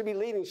 Madam Chair should be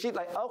leading. She's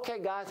like, okay,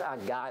 guys, I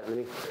got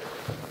it.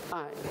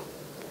 All right.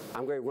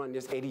 I'm going to run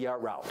this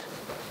 80-yard route.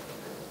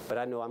 But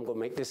I know I'm going to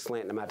make this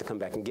slant, and I'm going to have to come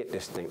back and get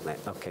this thing.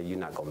 Okay, you're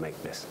not going to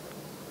make this.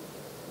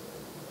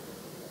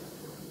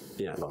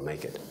 You're not going to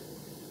make it.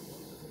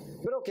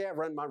 But okay, I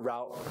run my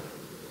route.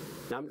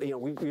 Now,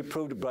 we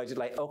approved the budget,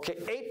 like, okay,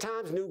 8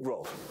 times new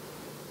growth.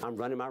 I'm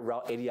running my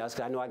route 80 yards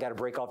because I know I got to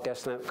break off that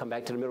slant, come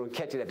back to the middle and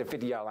catch it at the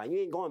 50-yard line. You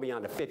ain't going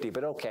beyond the 50,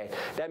 but okay.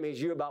 That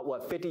means you're about,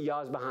 what, 50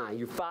 yards behind.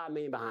 You're 5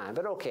 million behind,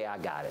 but okay, I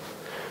got it.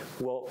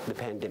 Well, the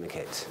pandemic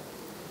hits,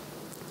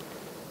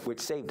 which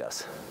saved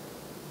us.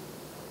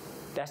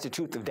 That's the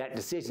truth of that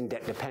decision,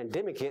 that the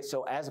pandemic hit,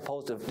 so as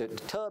opposed to the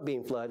tub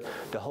being flooded,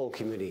 the whole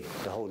community,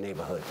 the whole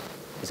neighborhood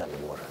is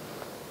underwater.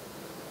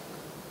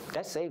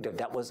 That saved us.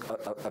 That was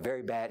a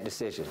very bad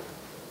decision.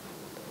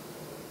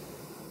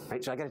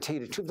 Right? So I got to tell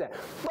you the truth of that.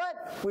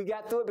 But we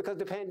got through it because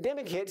the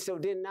pandemic hit, so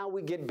then now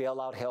we get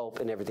bailout help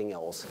and everything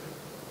else.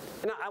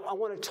 And I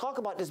want to talk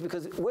about this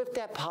because with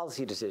that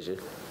policy decision,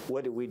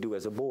 what did we do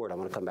as a board? I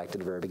want to come back to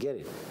the very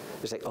beginning.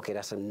 It's like, okay,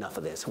 that's enough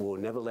of this. We'll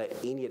never let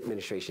any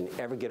administration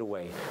ever get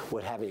away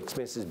with having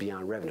expenses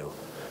beyond revenue.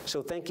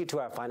 So thank you to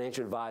our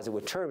financial advisor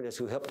with Terminus,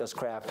 who helped us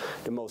craft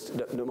the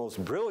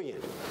most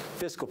brilliant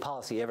fiscal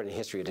policy ever in the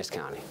history of this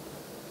county.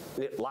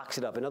 And it locks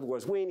it up. In other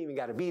words, we ain't even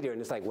got to be there,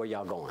 and it's like, where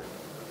y'all going?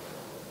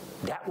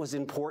 That was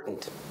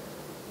important.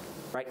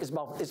 Right? It's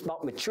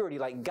about maturity.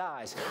 Like,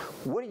 guys,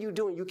 what are you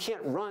doing? You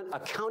can't run a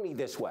county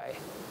this way.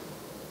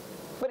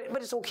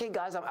 But it's okay,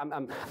 guys.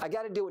 I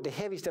got to deal with the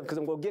heavy stuff because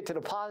I'm going to get to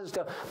the positive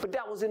stuff. But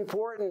that was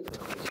important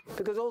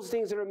because those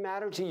things that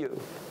matter to you,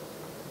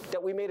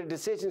 that we made a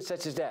decision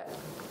such as that.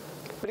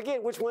 But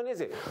again, which one is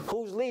it?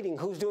 Who's leading?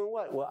 Who's doing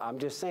what? Well, I'm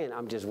just saying,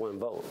 I'm just one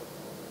vote.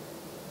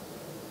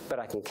 But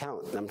I can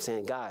count. I'm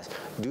saying, guys,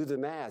 do the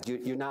math.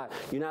 You're not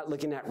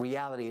looking at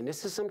reality. And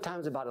this is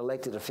sometimes about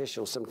elected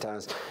officials.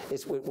 Sometimes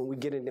it's when we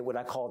get into what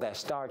I call that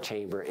star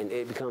chamber, and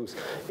it becomes,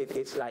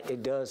 it's like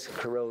it does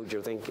corrode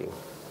your thinking.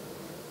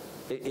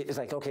 It's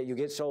like, okay, you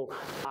get so,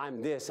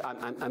 I'm this,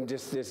 I'm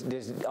just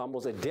this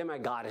almost a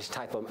demigodish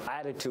type of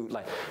attitude.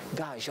 Like,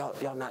 guys,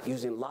 y'all not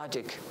using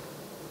logic.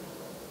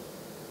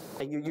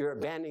 And you're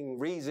abandoning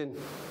reason.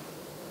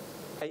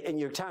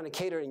 And you're trying to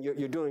cater, and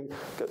you're doing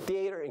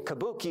theater and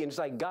kabuki, and it's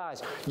like,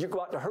 guys, you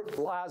go out to hurt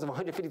the lives of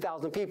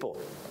 150,000 people.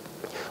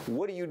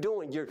 What are you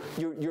doing?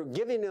 You're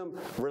giving them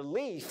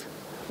relief,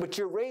 but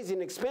you're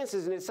raising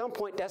expenses, and at some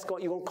point, you're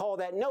going to call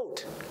that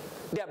note.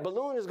 That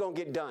balloon is going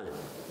to get done,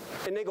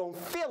 and they're going to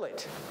feel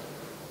it.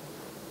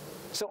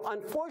 So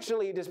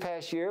unfortunately, this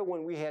past year,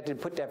 when we had to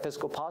put that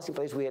fiscal policy in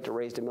place, we had to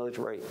raise the millage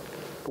rate.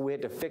 We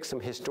had to fix some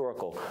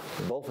historical.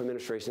 Both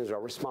administrations are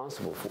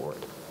responsible for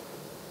it.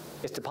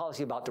 It's the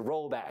policy about the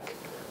rollback.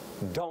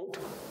 Don't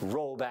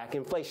roll back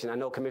inflation. I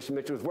know Commissioner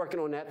Mitchell is working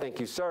on that.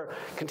 Thank you, sir.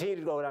 Continue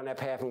to go down that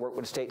path and work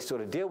with the state to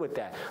sort of deal with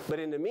that. But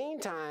in the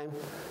meantime,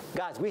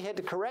 guys, we had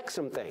to correct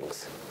some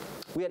things.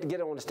 We had to get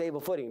it on a stable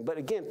footing. But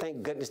again,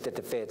 thank goodness that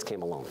the feds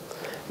came along.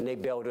 And they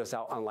bailed us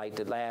out, unlike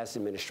the last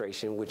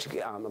administration, which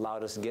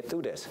allowed us to get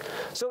through this.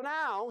 So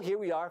now, here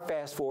we are,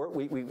 fast forward.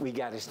 We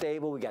got it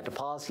stable. We got the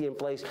policy in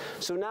place.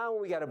 So now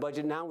when we got a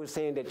budget, now we're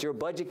saying that your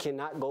budget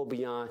cannot go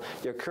beyond,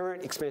 your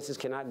current expenses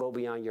cannot go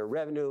beyond your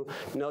revenue.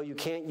 No, you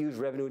can't use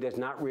revenue that's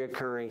not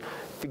reoccurring.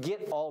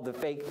 Forget all the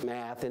fake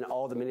math and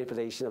all the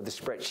manipulation of the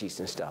spreadsheets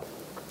and stuff.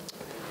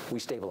 We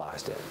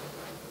stabilized it.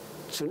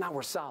 So now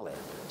we're solid.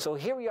 So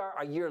here we are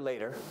a year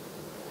later.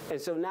 And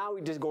so now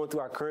we're just going through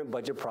our current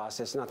budget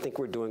process, and I think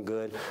we're doing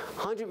good.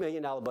 $100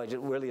 million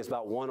budget really is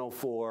about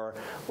 104.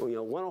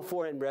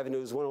 104 in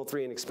revenues,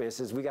 103 in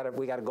expenses. We got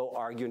to go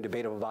argue and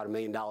debate over about $1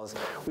 million.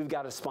 We've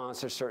got to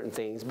sponsor certain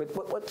things. But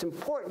what's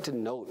important to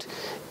note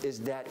is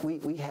that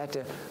we had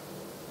to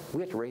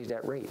raise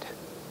that rate.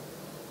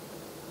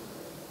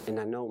 And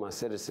I know my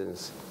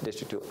citizens,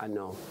 District 2, I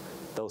know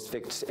those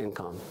fixed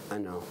income, I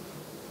know.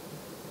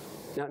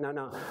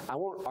 Now, I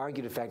won't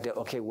argue the fact that,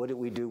 okay, what did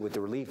we do with the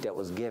relief that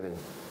was given?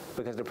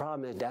 Because the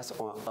problem is that's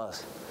on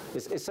us.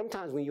 It's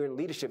sometimes when you're in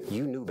leadership,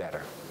 you knew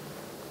better.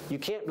 You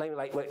can't blame it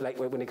like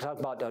when they talk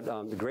about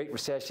the Great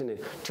Recession and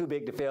too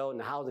big to fail and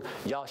the housing.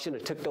 Y'all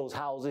shouldn't have took those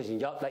houses and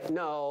y'all,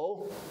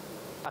 no,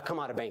 I come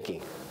out of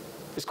banking.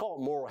 It's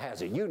called moral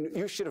hazard.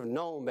 You should have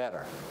known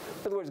better.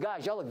 In other words,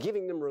 guys, y'all are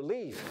giving them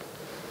relief.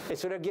 And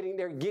so they're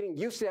getting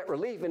used to that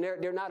relief, and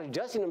they're not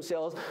adjusting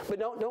themselves. But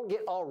don't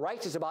get all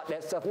righteous about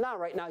that stuff now.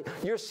 Right now,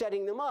 you're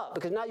setting them up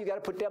because now you got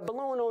to put that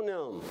balloon on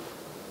them.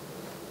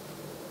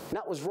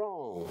 That was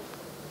wrong,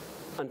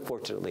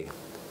 unfortunately.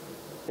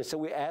 And so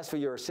we asked for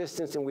your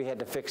assistance, and we had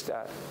to fix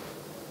that.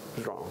 It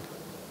was wrong,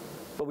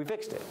 but we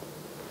fixed it.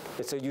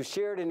 And so you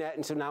shared in that,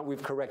 and so now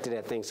we've corrected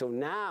that thing. So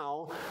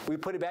now we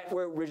put it back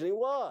where it originally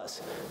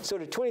was. So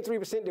the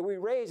 23% that we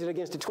raised it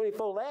against the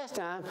 24 last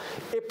time,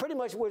 it pretty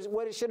much was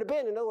what it should have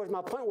been. In other words,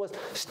 my point was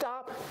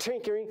stop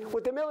tinkering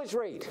with the millage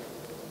rate.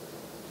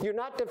 You're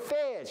not the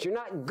feds. You're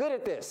not good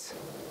at this.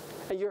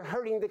 And you're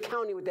hurting the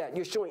county with that.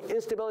 You're showing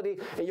instability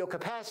in your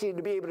capacity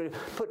to be able to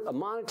put a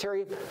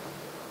monetary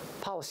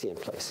policy in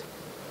place.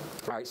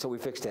 All right, so we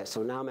fixed that.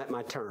 So now I'm at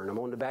my turn. I'm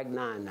on the back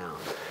nine now.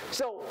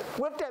 So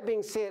with that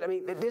being said, I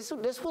mean,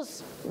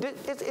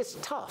 it's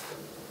tough.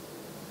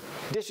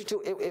 District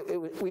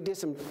 2, we did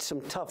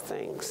some tough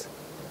things.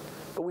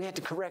 But we had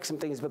to correct some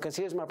things because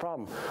here's my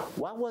problem.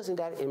 Why wasn't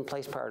that in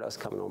place prior to us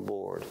coming on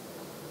board?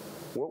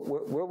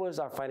 Where was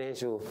our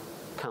financial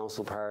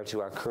counsel prior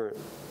to our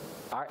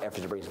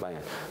efforts to bring somebody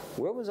in?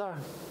 Where was our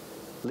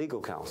legal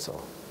counsel?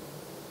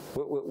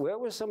 Where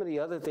were some of the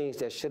other things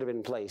that should have been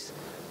in place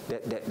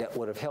that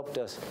would have helped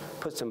us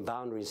put some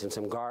boundaries and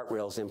some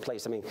guardrails in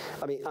place? I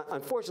mean,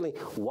 unfortunately,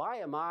 why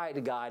am I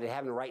the guy that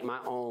having to write my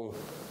own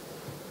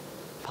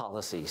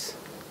policies?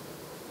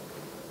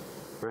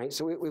 Right?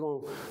 So we're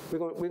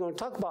going to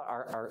talk about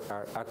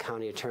our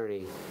county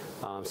attorney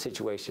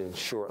situation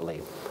shortly.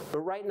 But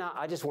right now,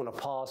 I just want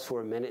to pause for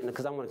a minute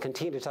because I want to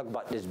continue to talk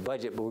about this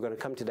budget, but we're going to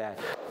come to that.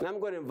 And I'm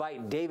going to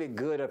invite David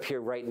Good up here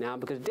right now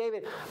because,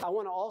 David, I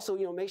want to also,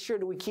 make sure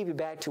that we keep it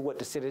back to what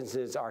the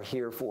citizens are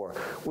here for,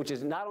 which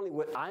is not only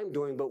what I'm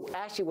doing, but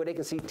actually what they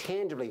can see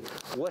tangibly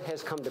what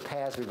has come to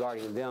pass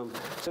regarding them.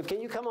 So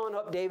can you come on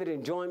up, David,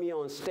 and join me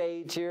on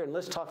stage here, and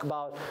let's talk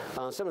about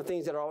some of the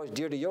things that are always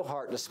dear to your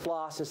heart, the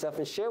SPLOST and stuff,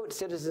 and share with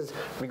citizens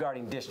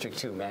regarding District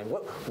 2, man.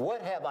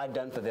 What have I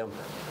done for them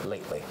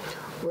lately?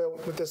 Well,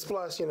 with the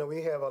SPLOST,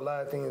 we have a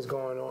lot of things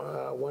going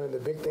on. One of the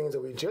big things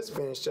that we just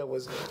finished up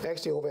was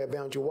actually over at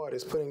Boundary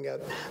Waters, putting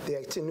out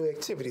the new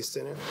activity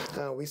center.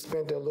 We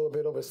spent a little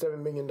bit over $7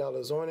 million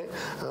on it.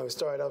 We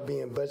started out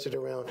being budgeted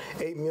around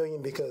 $8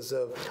 million because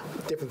of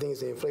different things,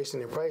 the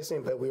inflation and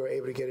pricing, but we were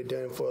able to get it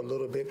done for a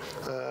little bit,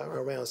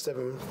 around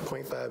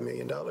 $7.5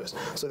 million.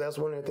 So that's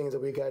one of the things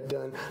that we got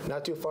done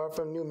not too far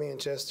from New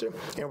Manchester.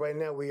 And right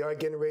now we are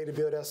getting ready to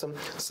build out some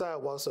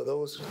sidewalks. So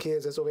those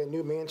kids that's over at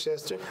New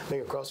Manchester, they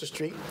can cross the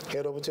street,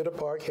 head over to the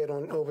park, head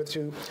on over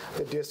to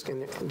the disc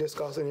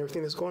golf and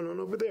everything that's going on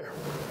over there.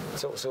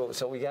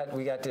 So we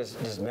got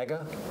this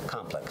mega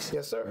complex.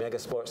 Yes, sir. Mega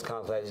sports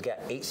complex. It's got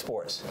 8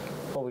 sports.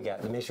 What we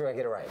got? Let me make sure I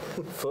get it right.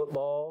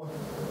 Football,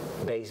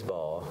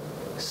 baseball,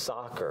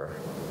 soccer,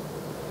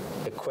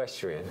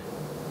 equestrian,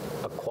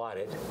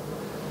 aquatic,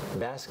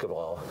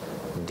 basketball,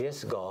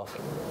 disc golf,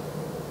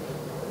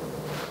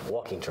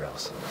 walking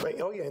trails. Right.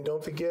 Oh yeah, and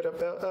don't forget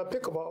about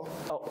pickleball.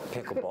 Oh,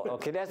 pickleball.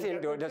 Okay, that's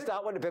indoor. That's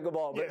not with the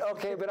pickleball. But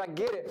okay, but I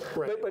get it.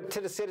 Right. But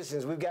to the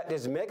citizens, we've got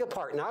this mega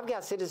park. Now I've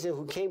got citizens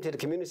who came to the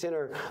community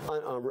center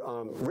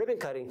on ribbon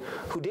cutting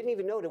who didn't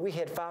even know that we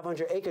had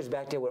 500 acres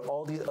back there with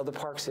all these other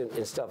parks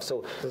and stuff.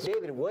 So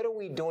David, what are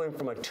we doing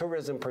from a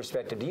tourism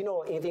perspective? Do you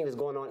know anything that's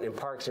going on in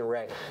Parks and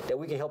Rec that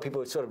we can help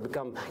people sort of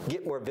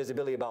get more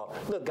visibility about?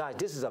 Look, guys,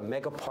 this is a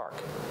mega park.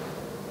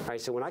 All right,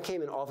 so when I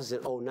came in office in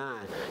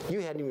 2009,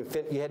 you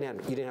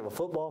didn't have a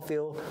football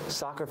field,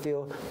 soccer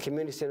field,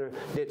 community center.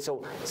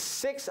 So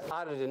 6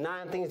 out of the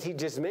 9 things he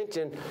just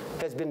mentioned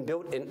has been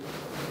built in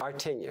our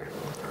tenure.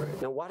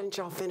 Right. Now, why didn't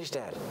y'all finish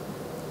that?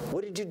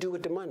 What did you do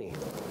with the money?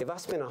 If I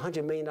spend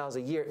 $100 million a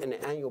year in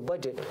the annual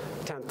budget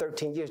times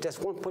 13 years, that's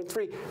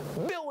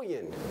 $1.3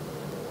 billion.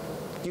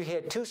 You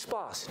had 2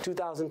 spas,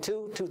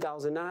 2002,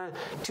 2009,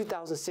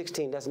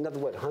 2016. That's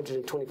another, what,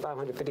 125,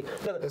 150,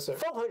 another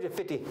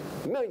 450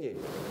 million.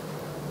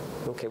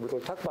 Okay, we're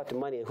going to talk about the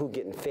money and who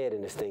getting fed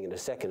in this thing in a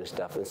second and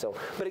stuff. And so,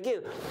 but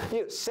again,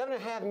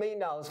 $7.5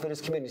 million for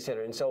this community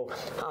center. And so,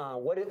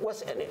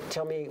 what's in it?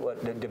 Tell me what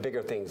the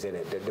bigger things in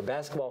it. The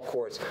basketball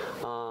courts.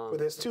 Well,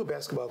 there's 2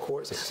 basketball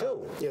courts. There's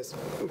 2. Yes,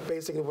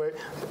 basically,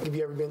 if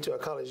you ever been to a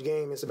college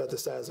game, it's about the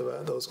size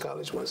of those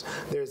college ones.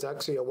 There's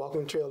actually a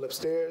walking trail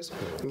upstairs,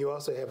 and you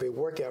also have a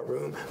workout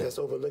room that's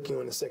overlooking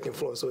on the 2nd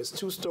floor. So it's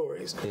 2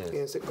 stories. Yes. And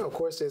it's, of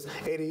course, there's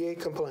ADA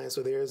compliance,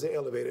 so there is an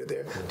elevator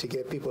there to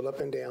get people up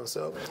and down.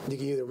 So you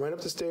can either run up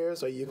the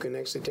stairs or you can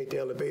actually take the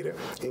elevator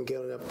and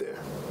get it up there.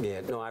 Yeah,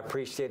 no, I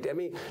appreciate it. I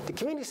mean, the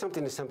community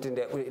something is something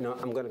that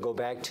I'm going to go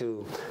back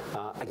to.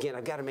 Again,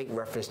 I got to make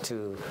reference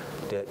to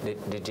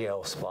the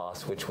jail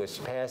SPLOST, which was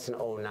passed in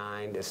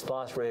 2009. The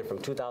SPLOST ran from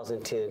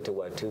 2010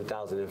 to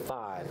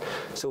 2005.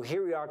 So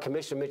here we are.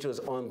 Commissioner Mitchell was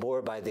on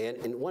board by then,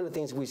 and one of the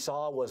things we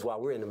saw was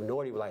while we're in the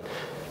minority, we're like,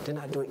 they're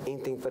not doing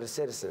anything for the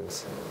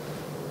citizens.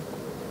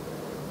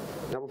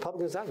 Now,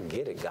 Republicans, I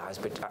get it, guys,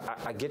 but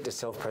I get the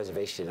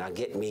self-preservation. I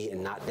get me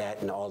and not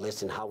that and all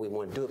this and how we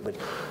want to do it. But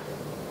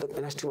look,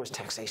 man, that's too much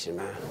taxation,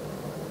 man.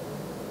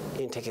 You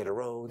didn't take care of the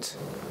roads.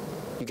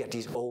 You got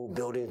these old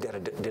buildings that are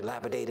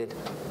dilapidated.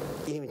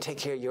 You didn't even take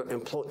care of your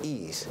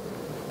employees.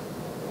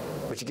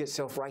 But you get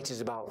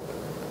self-righteous about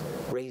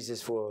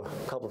raises for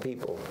a couple of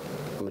people.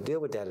 I'm going to deal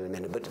with that in a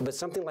minute. But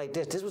something like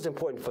this was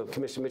important for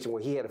Commissioner Mitchell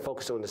when he had to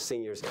focus on the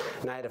seniors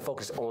and I had to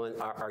focus on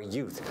our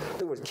youth. In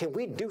other words, can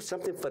we do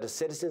something for the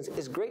citizens?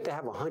 It's great to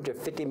have a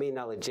 $150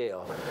 million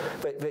jail,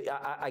 but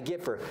I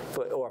get or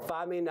a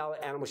 $5 million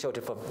animal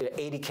shelter for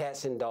 80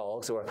 cats and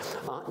dogs, or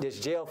this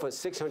jail for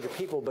 600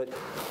 people, but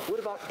what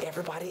about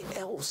everybody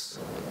else?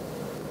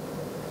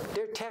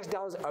 Their tax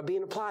dollars are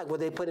being applied,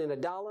 whether they put in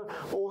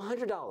 $1 or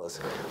 $100.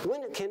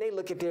 When can they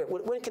look at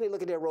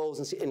their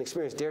roles and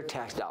experience their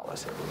tax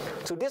dollars?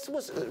 So this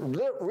was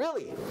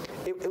really,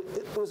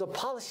 it was a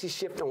policy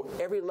shift on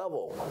every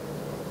level.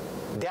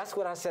 That's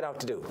what I set out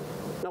to do.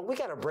 Now we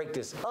got to break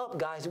this up,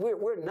 guys.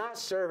 We're not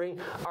serving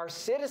our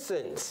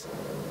citizens.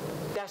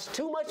 That's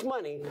too much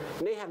money,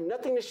 and they have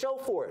nothing to show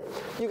for it.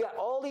 You got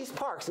all these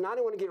parks, and I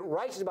don't want to get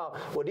righteous about,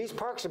 well, these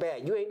parks are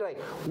bad. You ain't like,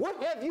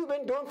 what have you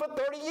been doing for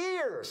 30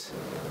 years?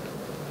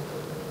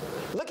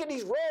 Look at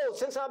these roads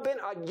since I've been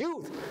a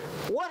youth.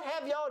 What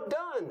have y'all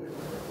done?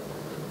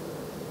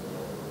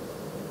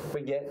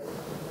 But yet,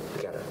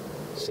 we got a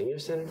senior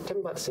center? Tell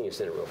me about the senior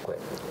center real quick.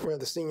 Well,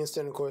 the senior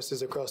center, of course,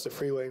 is across the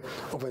freeway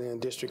over there in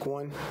District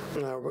 1.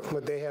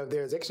 What they have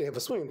there is actually have a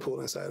swimming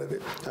pool inside of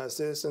it.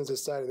 Citizens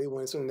decided they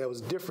wanted something that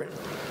was different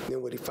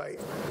than Woody Fight.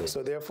 Yeah.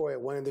 So therefore,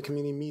 at one of the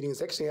community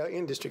meetings, actually out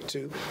in District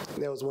 2,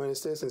 there was one of the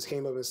citizens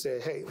came up and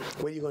said, hey,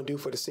 what are you going to do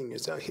for the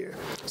seniors out here?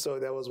 So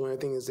that was one of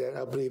the things that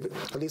I believe,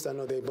 at least I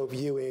know that both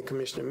you and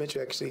Commissioner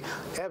Mitchell actually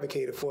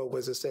advocated for,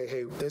 was to say,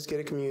 hey, let's get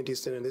a community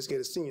center, let's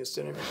get a senior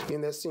center.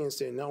 In that senior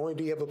center, not only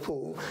do you have a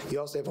pool, you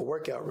also have a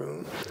workout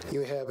room.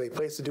 You have a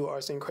place to do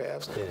arts and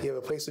crafts. Yeah. You have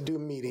a place to do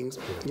meetings.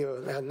 You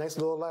have a nice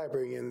little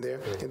library in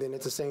there. Yeah. And then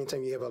at the same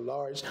time, you have a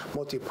large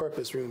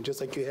multi-purpose room, just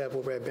like you have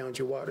over at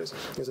Boundary Waters.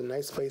 There's a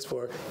nice place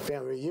for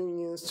family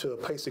reunions, to a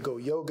place to go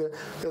yoga.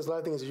 There's a lot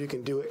of things that you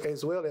can do,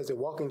 as well as a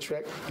walking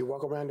track. You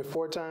walk around it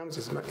 4 times,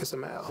 it's a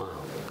mile. Wow.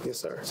 Yes,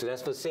 sir. So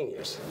that's for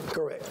seniors?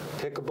 Correct.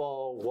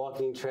 Pickleball,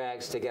 walking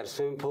tracks, they got a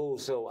swimming pool,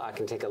 so I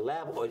can take a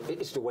lap, or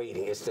it's the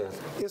waiting, it's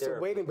the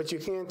waiting, but you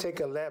can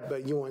take a lap,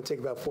 but you want to take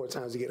about 4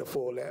 times to get a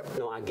full lap.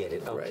 No, I get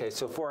it. Okay, right.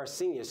 So for our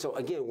seniors, so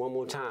again, one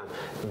more time,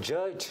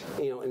 judge,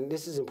 and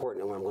this is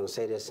important, and I'm going to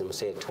say this and I'm going to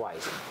say it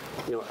twice.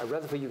 I'd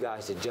rather for you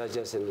guys to judge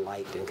us in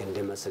light than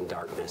condemn us in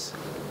darkness.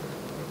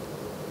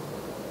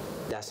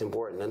 That's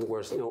important. In other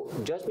words,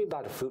 judge me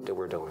by the fruit that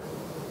we're doing.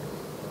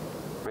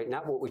 Right?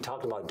 Not what we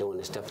talked about doing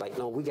this stuff. Like,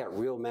 no, we got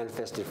real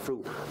manifested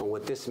fruit on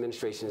what this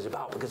administration is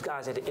about. Because,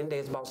 guys, at the end of the day,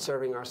 it's about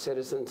serving our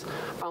citizens.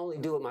 I only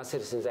do what my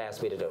citizens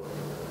ask me to do.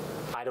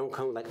 I don't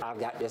come like I've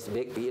got this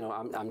big,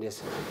 I'm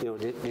this,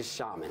 this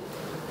shaman.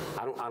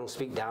 I don't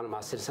speak down to my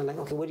citizens. I'm like,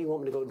 okay, what do you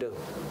want me to go do?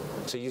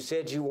 So you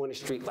said you wanted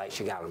street lights,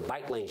 you got them.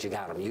 Bike lanes, you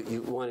got them.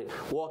 You wanted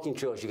walking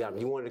trails, you got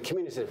them. You wanted a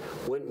community center,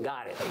 went and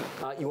got it.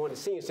 You wanted a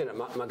senior center.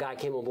 My guy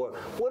came on board.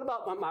 What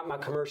about my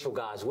commercial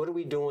guys? What are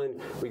we doing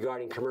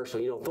regarding commercial?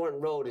 Thornton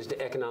Road is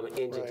the economic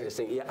engine to this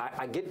thing. Yeah,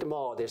 I get the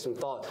mall. There's some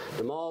thought.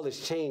 The mall is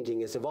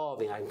changing. It's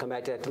evolving. I can come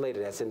back to that later.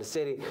 That's in the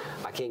city.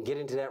 I can't get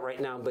into that right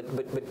now. But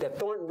that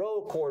Thornton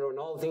Road corridor and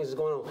all the things that's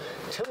going on.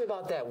 Tell me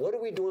about that. What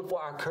are we doing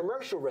for our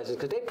commercial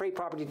residents? Because they pay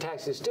property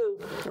taxes too.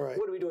 Right.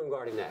 What are we doing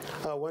regarding that?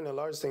 One of the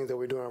largest things that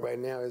we're doing right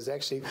now is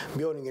actually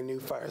building a new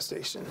fire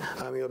station.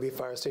 It'll be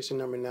fire station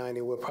number 9.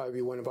 It will probably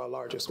be one of our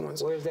largest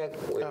ones. Where is that?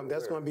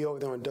 That's going to be over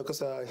there on Douglas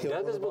Hill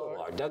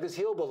Boulevard. Douglas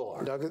Hill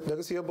Boulevard.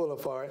 Douglas Hill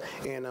Boulevard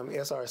and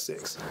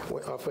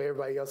SR6. For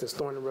everybody else, it's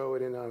Thornton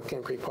Road and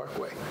Camp Creek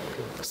Parkway.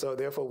 So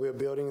therefore, we're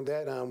building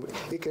that.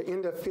 It could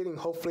end up fitting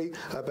hopefully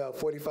about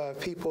 45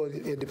 people.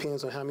 It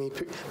depends on how many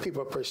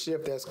people per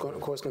shift. That's of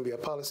course going to be a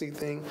policy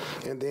thing.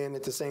 And then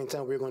at the same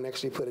time, we're going to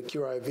actually put a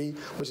QRV,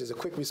 which is a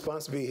quick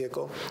response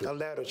vehicle, a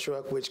ladder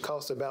truck, which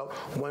costs about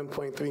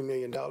 $1.3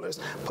 million.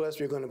 Plus,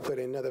 we're going to put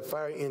another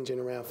fire engine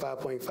around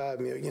 $5.5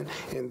 million,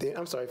 and then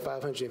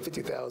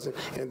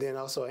 $550,000, and then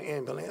also an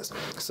ambulance.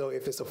 So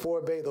if it's a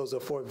 4-bay, those are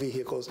 4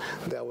 vehicles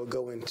that will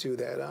go into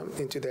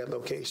that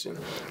location.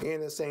 And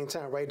at the same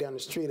time, right down the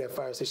street at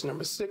fire station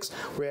number 6,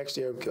 we're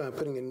actually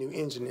putting a new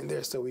engine in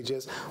there. So we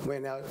just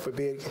went out for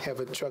bid, have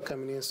a truck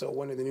coming in. So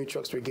one of the new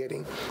trucks we're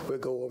getting will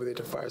go over there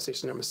to fire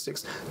station number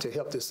 6 to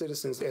help the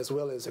citizens as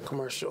well as the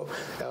commercial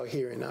out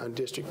here in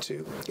District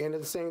 2. And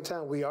at the same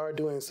time, we are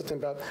doing something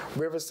about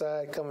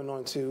Riverside coming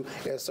onto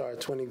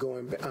SR20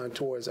 going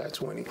towards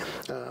I-20.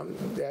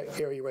 That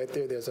area right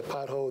there, there's a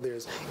pothole,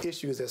 there's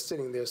issues that's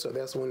sitting there. So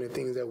that's one of the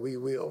things that we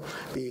will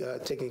be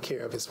taking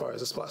care of as far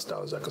as the SPLOST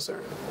dollars are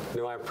concerned.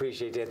 No, I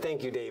appreciate that.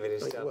 Thank you,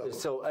 David.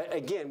 So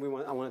again,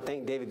 I want to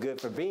thank David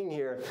Good for being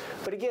here.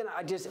 But again,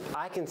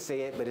 I can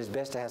say it, but it's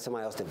best to have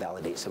somebody else to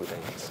validate some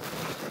things.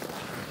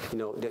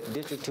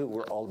 District 2,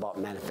 we're all about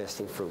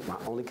manifesting fruit. My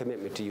only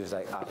commitment to you is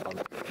I'll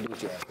do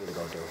what you asked me to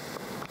go do.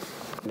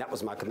 And that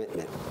was my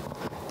commitment.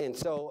 And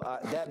so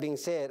that being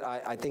said,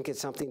 I think it's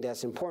something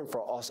that's important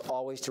for us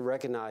always to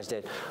recognize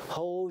that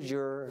hold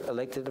your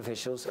elected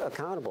officials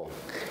accountable.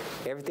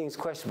 Everything's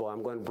questionable.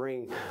 I'm going to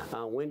bring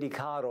Wendy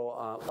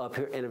Cottle up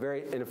here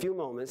in a few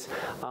moments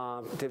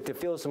to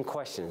field some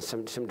questions,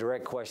 some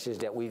direct questions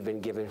that we've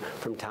been given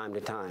from time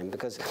to time,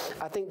 because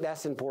I think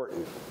that's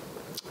important.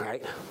 All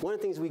right. One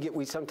of the things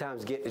we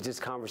sometimes get is this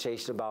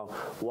conversation about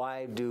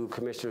why do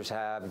commissioners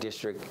have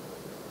district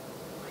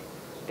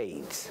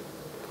aides?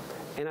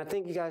 And I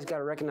think you guys got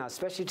to recognize,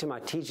 especially to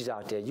my teachers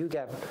out there, you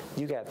got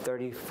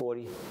 30,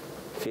 40,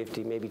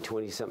 50, maybe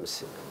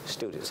 20-something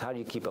students. How do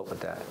you keep up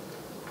with that?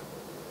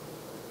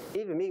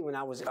 Even me, when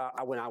I was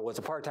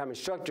a part-time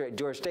instructor at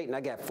Georgia State, and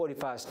I got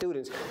 45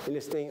 students in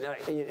this thing,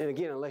 and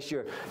again, unless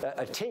you're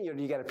a tenured,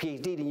 you got a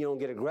PhD, then you don't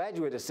get a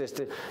graduate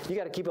assistant, you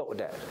got to keep up with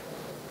that.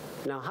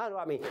 Now,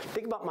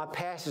 think about my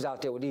pastors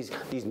out there with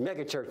these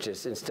mega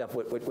churches and stuff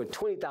with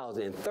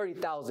 20,000 and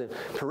 30,000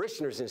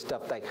 parishioners and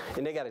stuff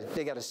and they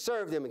got to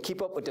serve them and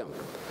keep up with them.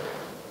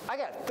 I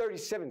got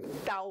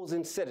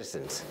 37,000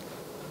 citizens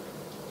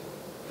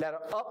that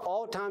are up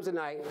all times of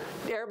night.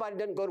 Everybody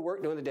doesn't go to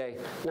work during the day.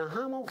 Now,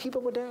 how am I going to keep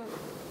up with that?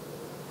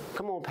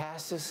 Come on,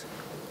 pastors.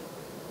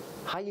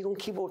 How are you going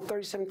to keep up with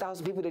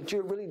 37,000 people that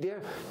you're really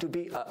there to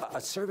be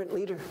a servant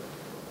leader?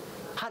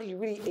 How do you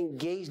really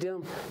engage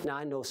them? Now,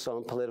 I know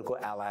some political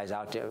allies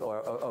out there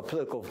or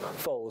political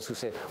foes who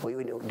say, well,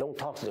 don't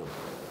talk to them.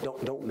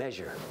 Don't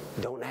measure.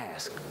 Don't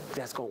ask.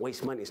 That's going to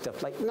waste money and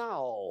stuff.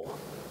 No.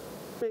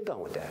 I ain't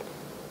going with that.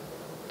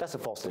 That's a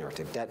false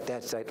narrative.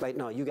 That's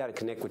no, you got to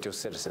connect with your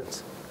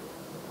citizens.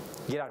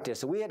 Get out there.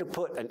 So we had to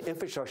put an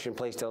infrastructure in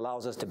place that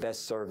allows us to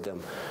best serve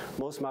them.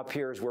 Most of my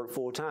peers work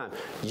full time.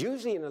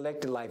 Usually in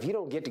elected life, you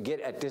don't get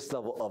at this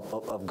level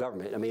of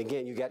government. I mean,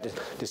 again, you got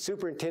the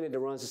superintendent that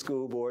runs the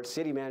school board,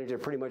 city manager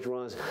pretty much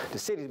runs the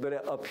cities,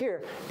 but up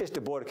here, it's the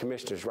board of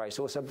commissioners, right?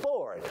 So it's a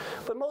board.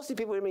 But most of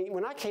the people,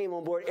 when I came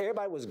on board,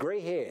 everybody was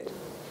gray-haired.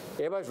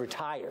 Everybody's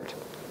retired.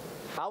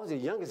 I was the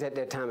youngest at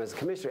that time as a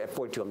commissioner at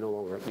 42. I'm no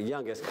longer the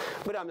youngest,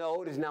 but I'm the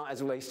oldest now as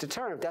it relates to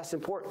term. That's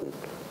important.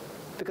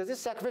 Because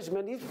it's sacrificial,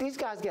 man. These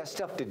guys got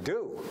stuff to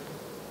do.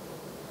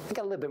 I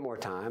got a little bit more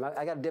time.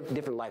 I got a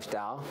different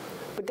lifestyle.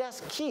 But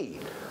that's key.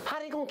 How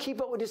are they going to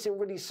keep up with this and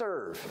really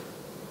serve?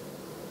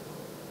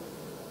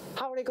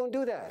 How are they going to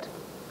do that?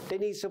 They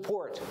need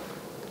support.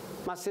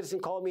 My citizen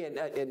called me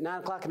at 9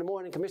 o'clock in the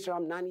morning, Commissioner,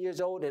 I'm 90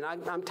 years old and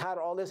I'm tired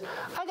of all this.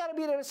 I got to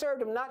be there to serve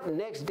them, not the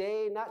next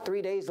day, not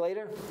 3 days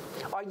later.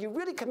 Are you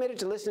really committed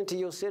to listening to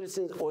your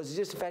citizens, or is it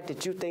just the fact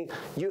that you think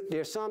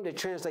there's some that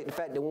translate the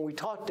fact that when we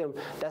talk to them,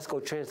 that's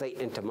going to translate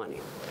into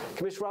money?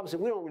 Commissioner Robinson,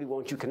 we don't really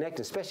want you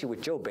connecting, especially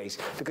with your base,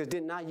 because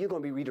then now you're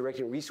going to be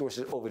redirecting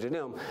resources over to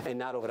them and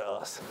not over to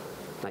us.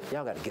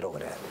 Y'all got to get over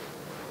that.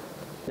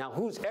 Now,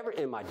 who's ever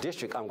in my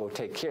district, I'm going to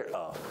take care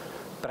of.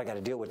 But I got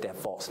to deal with that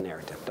false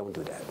narrative. Don't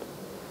do that.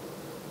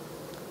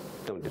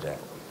 Don't do that.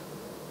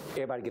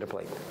 Everybody get a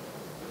plate.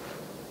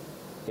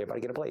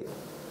 Everybody get a plate.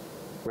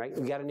 Right?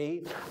 We got a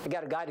need. I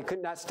got a guy that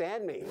could not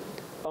stand me.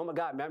 Oh my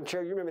God, Madam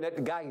Chair, you remember that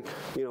the guy,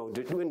 you know,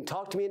 wouldn't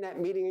talk to me in that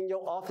meeting in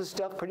your office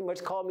stuff, pretty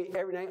much called me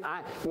every night.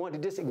 I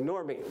wanted to just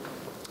ignore me.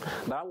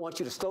 But I want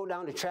you to slow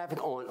down the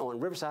traffic on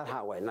Riverside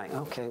Highway at night.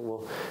 Okay,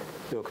 well,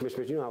 you know,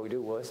 Commissioners, you know how we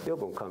do. Well, it's still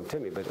gonna come to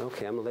me, but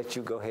okay, I'm gonna let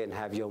you go ahead and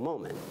have your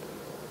moment.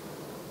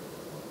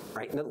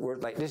 Right? In other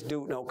words, like this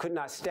dude, no, could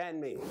not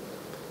stand me.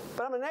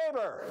 But I'm a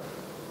neighbor.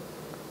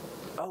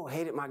 Oh,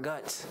 hated my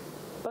guts.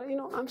 But, you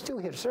know, I'm still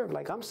here to serve.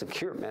 Like, I'm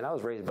secure, man. I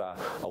was raised by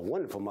a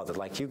wonderful mother.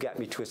 Like, you got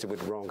me twisted with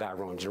the wrong guy,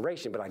 wrong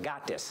generation, but I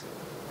got this.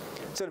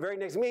 So the very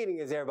next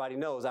meeting, as everybody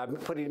knows, I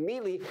put it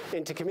immediately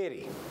into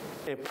committee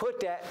and put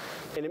that,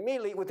 and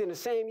immediately within the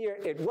same year,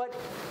 it what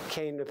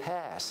came to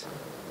pass.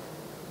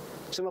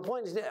 So my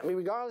point is that, I mean,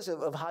 regardless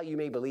of how you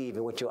may believe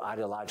and what your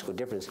ideological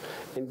difference,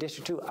 in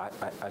District 2,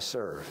 I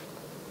serve.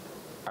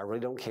 I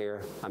really don't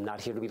care. I'm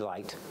not here to be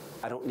liked.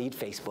 I don't need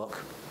Facebook.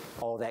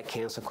 All that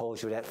cancel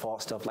culture, that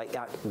false stuff, like,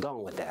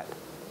 gone with that.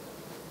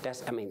 That's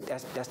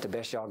the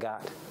best y'all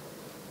got.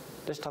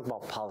 Let's talk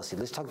about policy.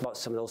 Let's talk about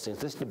some of those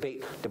things. Let's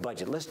debate the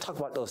budget. Let's talk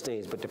about those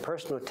things. But the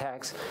personal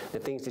attacks, the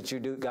things that you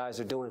guys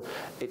are doing,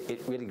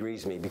 it really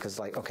grieves me because,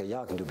 like, okay,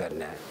 y'all can do better than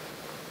that.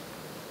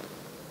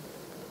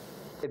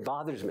 It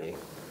bothers me.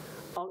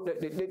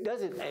 It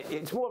doesn't.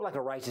 It's more like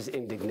a righteous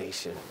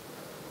indignation.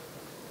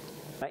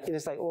 Like, and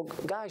it's like, well,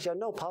 guys, y'all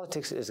know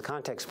politics is a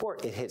contact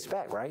sport. It hits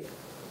back, right?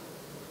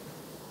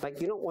 Like,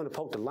 you don't want to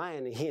poke the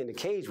lion and he in the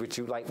cage with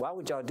you. Like, why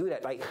would y'all do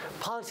that? Like,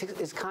 politics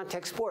is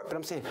contact sport. But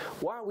I'm saying,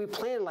 why are we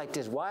playing like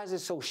this? Why is it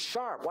so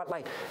sharp? What,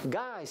 like,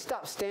 guys,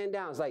 stop, stand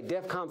down. It's like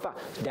DEFCON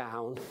 5.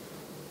 Down,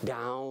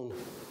 down,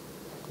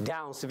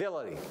 down.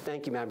 Civility.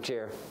 Thank you, Madam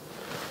Chair.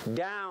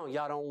 Down.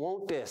 Y'all don't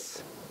want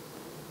this.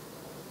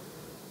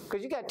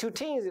 Because you got two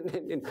teams,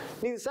 and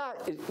neither side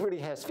really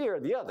has fear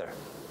of the other.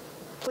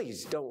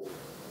 Please don't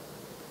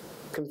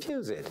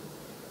confuse it.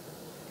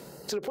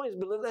 So the point is,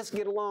 but let's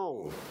get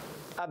along.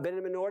 I've been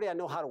in the minority. I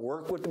know how to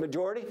work with the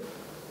majority.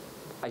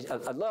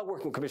 I love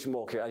working with Commissioner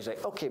Mulcair. I was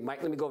like, okay,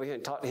 Mike, let me go over here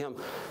and talk to him.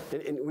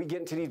 And we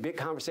get into these big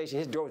conversations.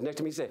 His door was next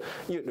to me. He said,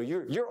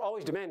 you're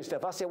always demanding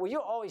stuff. I said, well, you're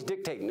always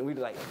dictating. And we'd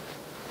be like,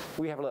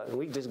 we have a lot. And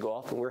we just go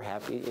off and we're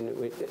happy.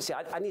 And see,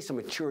 I need some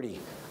maturity.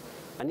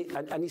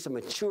 I need some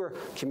mature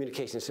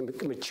communication, some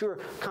mature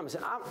comments.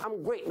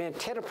 I'm great, man.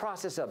 Tear the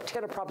process up,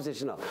 tear the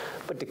proposition up.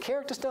 But the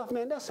character stuff,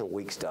 man, that's some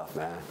weak stuff,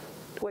 man.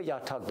 The way y'all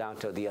talk down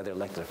to the other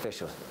elected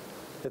officials,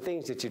 the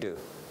things that you do.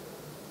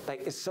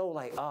 Like, it's so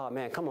like, oh,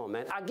 man, come on,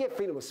 man. I get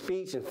freedom of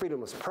speech and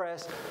freedom of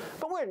press,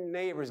 but we're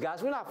neighbors,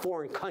 guys. We're not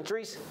foreign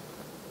countries.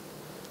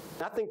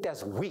 I think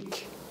that's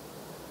weak.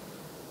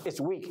 It's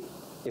weak.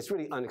 It's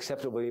really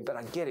unacceptable, but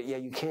I get it. Yeah,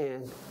 you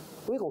can.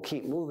 We're going to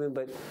keep moving,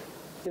 but,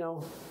 you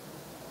know,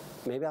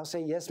 maybe I'll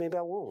say yes, maybe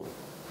I won't.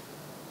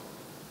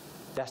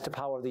 That's the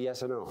power of the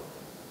yes or no.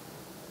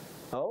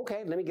 Oh,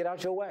 okay, let me get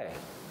out your way.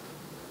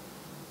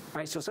 All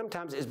right, so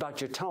sometimes it's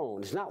about your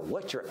tone. It's not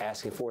what you're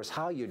asking for, it's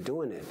how you're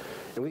doing it.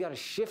 And we got to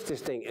shift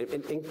this thing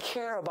and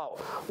care about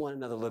one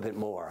another a little bit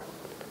more.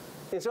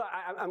 And so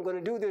I'm going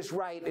to do this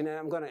right, and then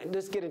I'm going to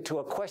just get into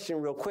a question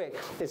real quick.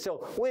 And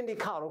so, Wendy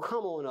Cottle,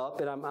 come on up.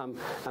 And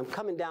I'm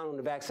coming down on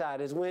the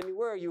backside. Is Wendy?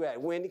 Where are you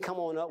at? Wendy, come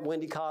on up.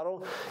 Wendy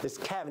Cottle. It's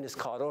Cavendish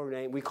Cottle. Her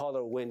name. We call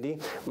her Wendy.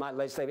 My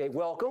legislative aide.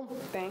 Welcome.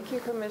 Thank you,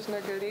 Commissioner.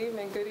 Good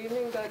evening. Good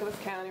evening, Douglas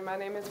County. My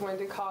name is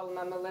Wendy Cottle, and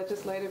I'm the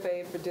legislative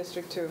aide for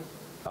District 2.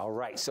 All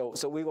right, so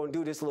we're going to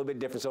do this a little bit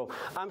different. So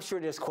I'm sure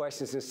there's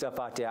questions and stuff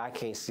out there. I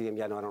can't see them.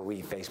 Y'all know I don't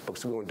read Facebook,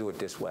 so we're going to do it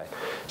this way.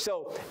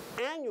 So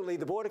annually,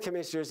 the Board of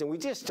Commissioners, and we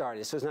just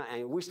started, so it's not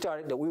annual, we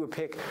started that we would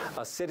pick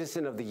a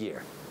Citizen of the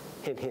Year.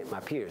 Hint, hint, my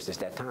peers, it's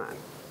that time.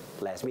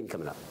 Last meeting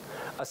coming up.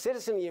 A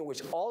citizen in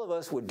which all of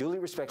us would duly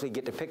respectfully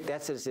get to pick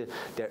that citizen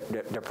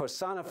that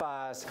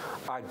personifies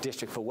our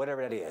district for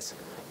whatever that is.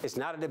 It's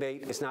not a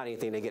debate. It's not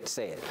anything. They get to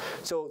say it.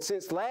 So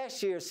since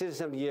last year's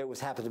Citizen of the Year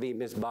happened to be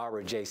Ms.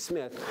 Barbara J.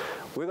 Smith,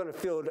 we're going to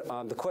field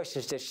the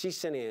questions that she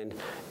sent in,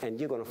 and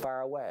you're going to fire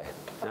away.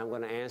 And I'm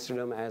going to answer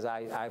them as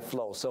I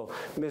flow. So,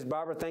 Ms.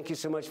 Barbara, thank you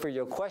so much for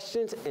your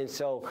questions. And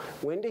so,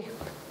 Wendy,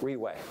 read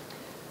away.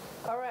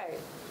 All right.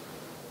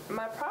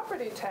 My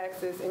property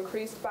taxes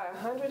increased by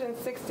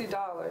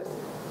 $160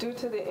 due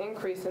to the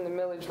increase in the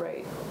millage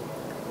rate.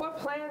 What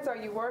plans are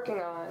you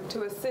working on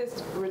to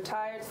assist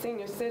retired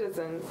senior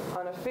citizens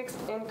on a fixed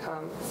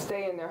income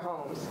stay in their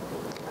homes?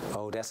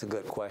 Oh, that's a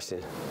good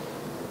question.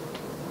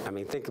 I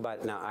mean, think about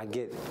it now. I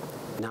get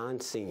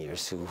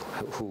non-seniors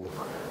who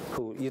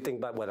you think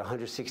about what,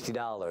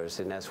 $160,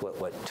 and that's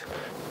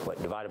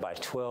what divided by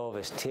 12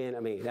 is 10.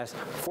 I mean, that's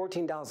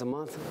 $14 a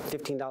month,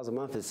 $15 a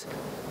month is.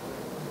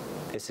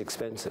 It's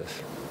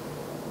expensive,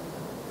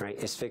 right?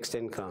 It's fixed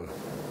income.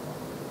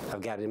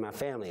 I've got it in my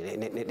family.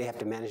 They have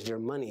to manage their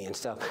money and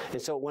stuff.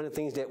 And so one of the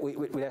things that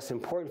that's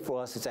important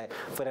for us is that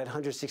for that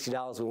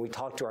 $160, when we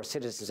talk to our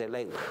citizens, say,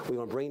 like, we're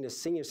going to bring this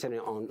senior center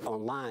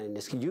online,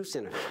 this youth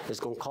center. It's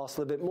going to cost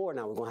a little bit more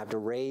now. We're going to have to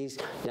raise.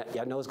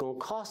 Y'all know it's going to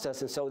cost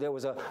us. And so there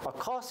was a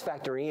cost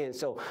factor in.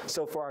 So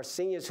for our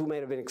seniors who may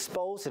have been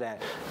exposed to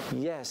that,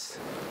 yes,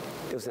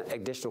 it was an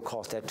additional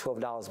cost at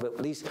 $12. But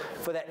at least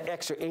for that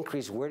extra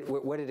increase,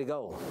 where did it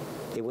go?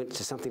 It went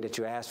to something that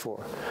you asked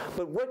for.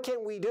 But what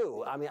can we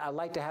do? I mean, I'd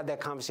like to have that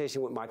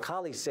conversation with my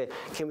colleagues. Say,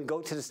 can we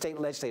go to the state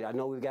legislature? I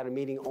know we've got a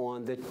meeting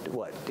on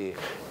the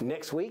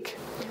next week.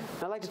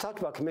 I'd like to talk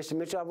about Commissioner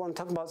Mitchell. I want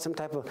to talk about some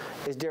type of,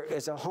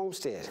 is a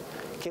homestead.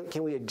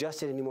 Can we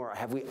adjust it anymore?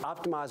 Have we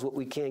optimized what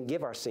we can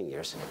give our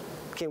seniors?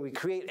 Can we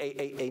create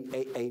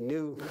a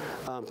new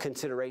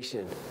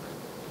consideration?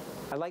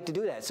 I'd like to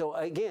do that. So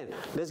again,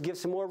 let's give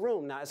some more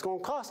room. Now, it's going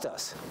to cost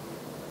us,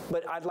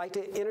 but I'd like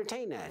to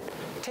entertain that.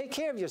 Take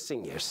care of your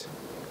seniors.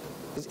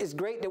 It's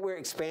great that we're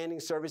expanding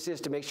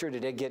services to make sure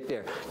that they get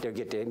their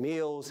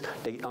meals,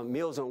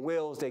 Meals on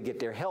Wheels, they get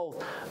their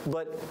health.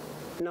 But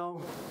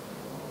no,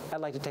 I'd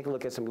like to take a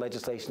look at some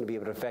legislation to be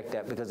able to affect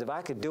that, because if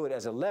I could do it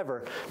as a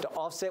lever to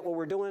offset what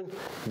we're doing,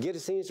 get the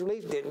seniors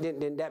relief,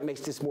 then that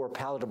makes this more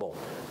palatable.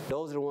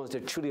 Those are the ones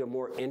that truly are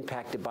more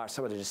impacted by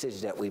some of the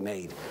decisions that we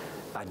made.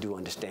 I do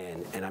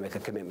understand, and I make a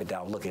commitment that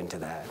I'll look into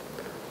that.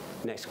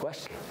 Next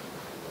question.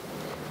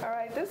 All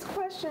right, this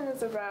question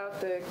is about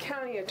the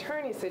county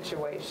attorney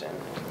situation.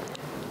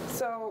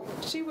 So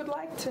she would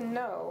like to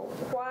know,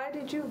 why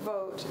did you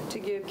vote to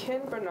give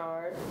Ken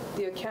Bernard,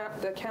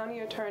 the county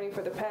attorney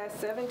for the past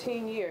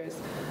 17 years,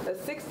 a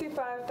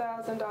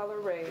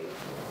 $65,000 raise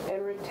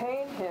and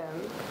retain him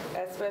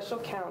as special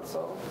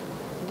counsel,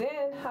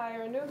 then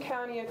hire a new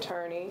county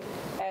attorney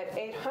at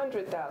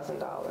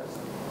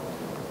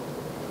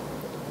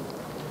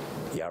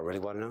 $800,000? Y'all really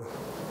want to know?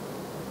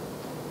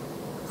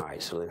 All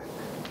right, so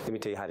let me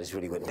tell you how this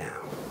really went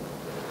down.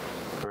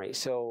 All right,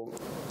 so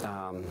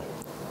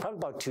probably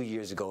about 2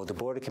 years ago, the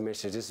Board of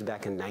Commissioners, this is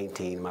back in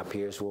 19, my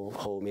peers will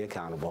hold me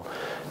accountable,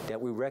 that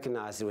we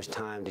recognized it was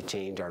time to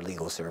change our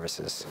legal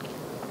services.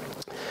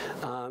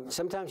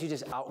 Sometimes you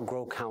just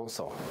outgrow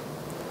counsel.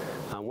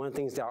 One of the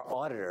things that our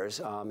auditors,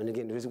 and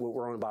again,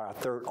 we're on about our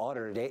third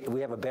auditor,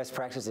 we have a best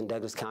practice in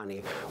Douglas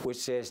County, which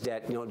says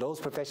that those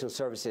professional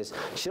services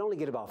should only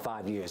get about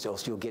 5 years,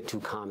 else you'll get too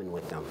common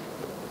with them.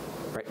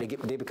 Right?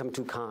 They become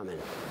too common.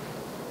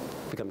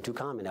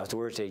 That was the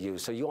words they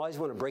use. So you always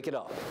want to break it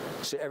up.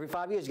 So every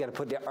 5 years, you got to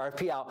put the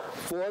RFP out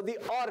for the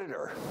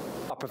auditor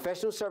of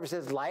professional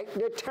services, like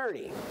the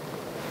attorney,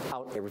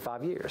 out every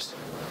 5 years.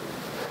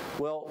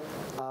 Well,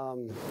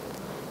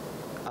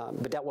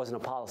 but that wasn't a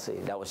policy.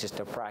 That was just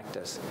a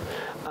practice.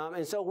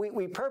 And so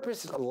we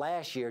purposed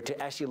last year to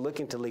actually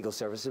look into legal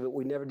services, but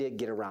we never did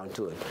get around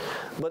to it.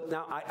 But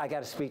now I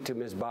got to speak to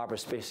Ms. Barbara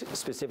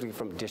specifically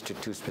from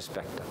District 2's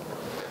perspective.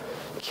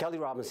 Kelly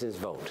Robinson's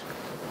vote.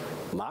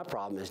 My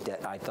problem is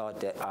that I thought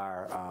that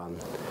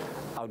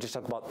I'll just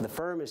talk about the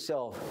firm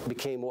itself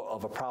became more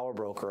of a power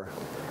broker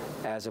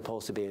as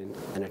opposed to being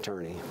an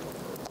attorney,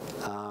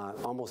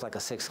 almost like a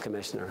sixth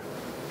commissioner.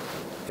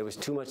 It was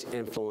too much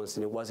influence,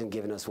 and it wasn't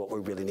giving us what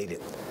we really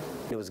needed.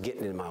 It was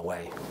getting in my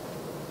way.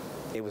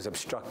 It was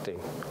obstructing.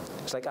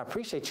 It's like, I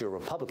appreciate you're a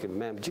Republican,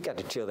 man, but you got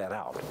to chill that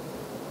out.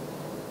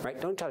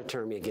 Right? Don't try to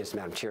turn me against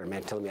Madam Chair,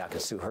 man, telling me I can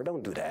sue her.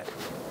 Don't do that.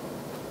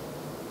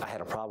 I had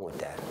a problem with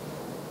that.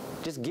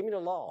 Just give me the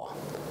law,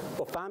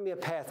 or find me a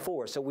path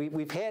forward. So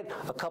we've had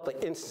a couple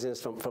of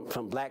instances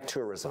from black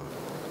tourism,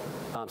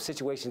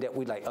 situations that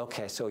we like,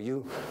 okay, so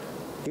you're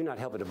not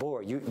helping the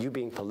board, you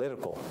being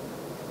political.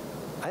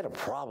 I had a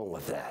problem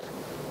with that.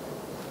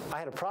 I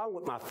had a problem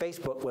with my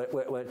Facebook.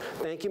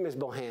 Thank you, Ms.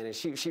 Bohannon.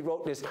 She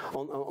wrote this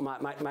on my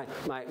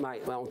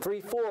on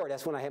 3/4.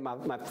 That's when I had my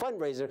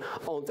fundraiser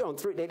on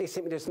 3. They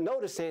sent me this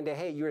notice saying that,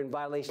 hey, you're in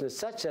violation of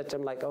such.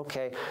 I'm like,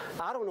 okay,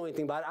 I don't know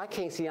anything about it. I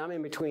can't see. I'm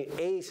in between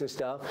A's and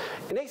stuff,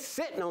 and they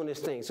sitting on this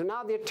thing. So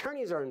now the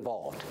attorneys are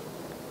involved.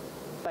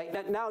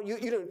 Like now you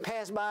didn't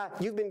pass by,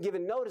 you've been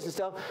given notice and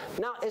stuff,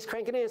 now it's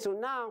cranking in. So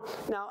now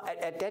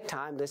at that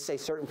time, let's say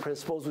certain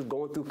principals was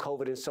going through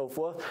COVID and so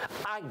forth.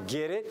 I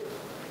get it.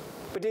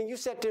 But then you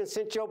sat there and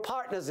sent your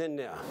partners in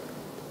there.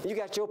 You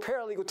got your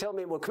paralegal telling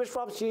me, well, Commissioner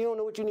Robinson, you don't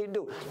know what you need to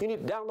do. You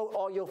need to download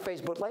all your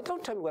Facebook. Like,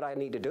 don't tell me what I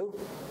need to do.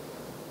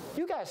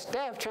 You got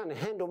staff trying to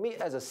handle me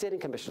as a sitting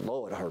commissioner.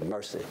 Lord, have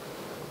mercy.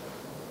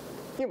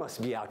 You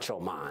must be out your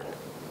mind.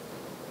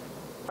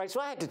 Right, so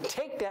I had to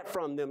take that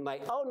from them,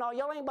 like, oh, no,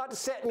 y'all ain't about to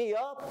set me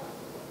up.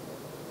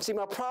 See,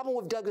 my problem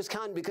with Douglas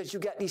County, because you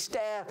got these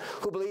staff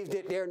who believe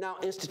that they're now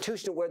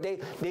institutional, where they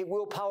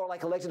will power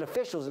like elected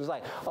officials, and it's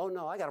like, oh,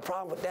 no, I got a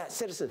problem with that.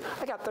 Citizens,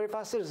 I got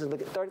 35 citizens,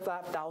 look at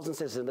 35,000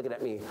 citizens looking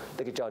at me.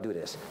 Look at y'all do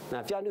this. Now,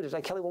 if y'all knew this,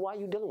 like, Kelly, well, why are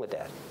you dealing with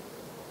that?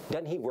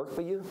 Doesn't he work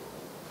for you?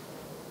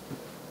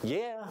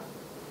 Yeah.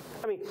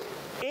 I mean,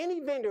 any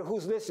vendor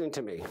who's listening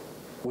to me,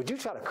 would you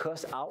try to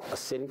cuss out a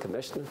sitting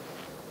commissioner?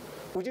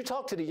 Would you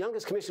talk to the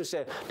youngest commissioner who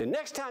said, the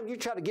next time you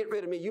try to get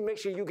rid of me, you make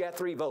sure you got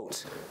 3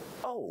 votes?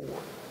 Oh.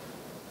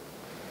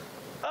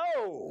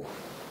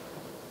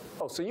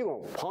 Oh, so you're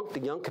going to punk the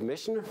young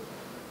commissioner?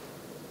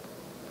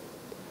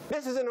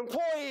 This is an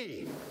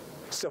employee,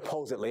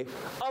 supposedly,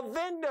 a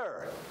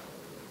vendor.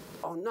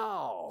 Oh,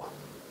 no.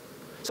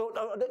 So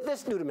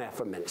let's do the math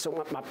for a minute.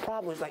 So my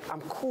problem is, like,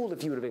 I'm cool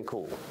if you would have been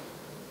cool.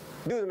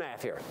 Do the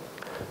math here.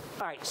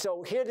 All right,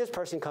 so here this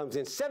person comes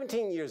in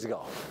 17 years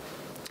ago.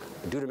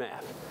 Do the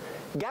math.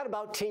 Got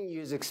about 10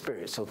 years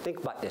experience. So think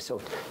about this.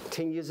 So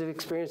 10 years of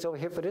experience over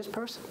here for this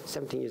person,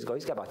 17 years ago,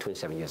 he's got about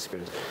 27 years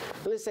experience.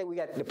 And let's say we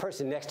got the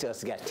person next to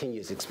us got 10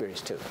 years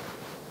experience too.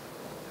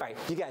 All right,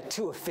 you got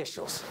two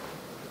officials.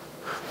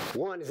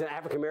 One is an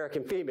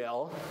African-American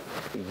female,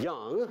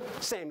 young,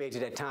 same age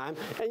at that time,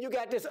 and you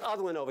got this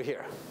other one over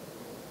here.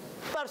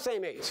 About the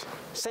same age,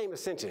 same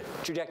ascension,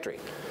 trajectory.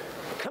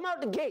 Come out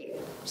the gate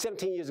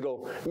 17 years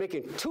ago,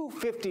 making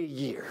 $250 a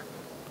year.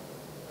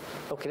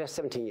 Okay, that's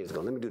 17 years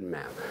ago. Let me do the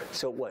math.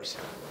 So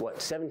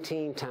what?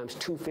 17 times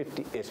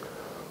 250 is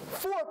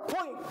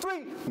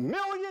 4.3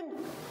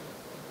 million?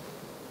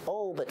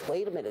 Oh, but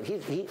wait a minute.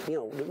 You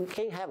know, you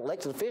can't have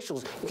elected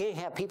officials. You can't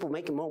have people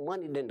making more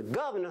money than the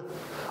governor.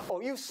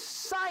 Oh, you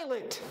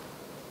silent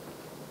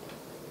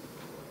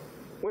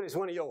when it's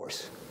one of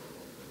yours.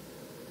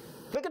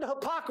 Look at the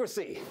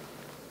hypocrisy.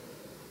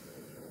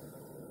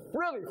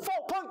 Really,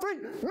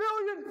 4.3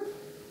 million?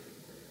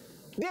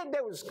 Then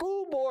there was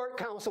school board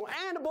council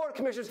and the board of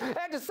commissioners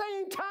at the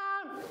same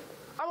time.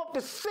 I'm up to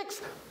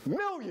 6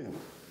 million.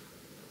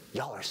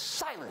 Y'all are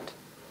silent.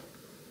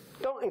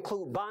 Don't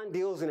include bond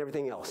deals and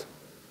everything else.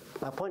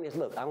 My point is,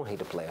 look, I don't hate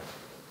the player.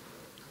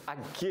 I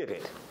get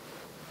it.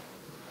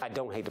 I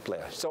don't hate the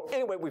player. So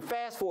anyway, we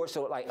fast forward,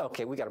 so like,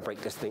 okay, we got to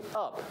break this thing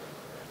up.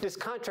 This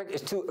contract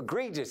is too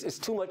egregious. It's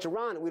too much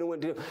around it. We don't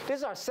want to do. This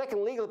is our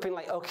second legal opinion.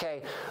 Like,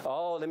 okay,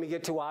 oh, let me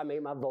get to why I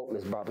made my vote,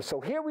 Ms. Barber.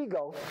 So here we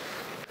go.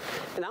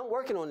 And I'm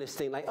working on this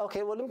thing. Like,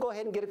 okay, well, let me go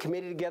ahead and get a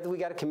committee together. We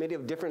got a committee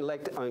of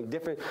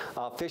different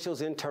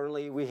officials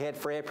internally. We had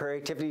Fred Perry,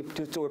 Tiffany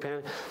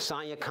Stewart-Pan,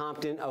 Sonia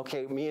Compton,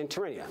 okay, me and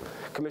Terenia.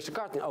 Commissioner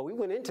Carthen. Oh, we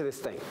went into this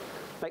thing.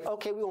 Like,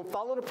 okay, we're going to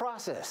follow the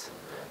process.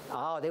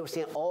 Oh, they were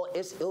saying, oh,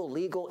 it's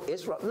illegal.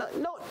 It's wrong.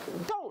 No,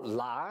 don't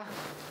lie.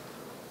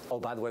 Oh,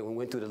 by the way, when we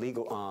went through the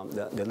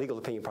legal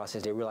opinion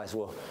process, they realized,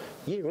 well,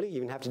 you didn't really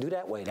even have to do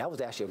that way. That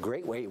was actually a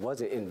great way. It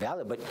wasn't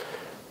invalid, but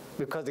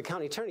because the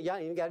county attorney, y'all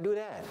ain't got to do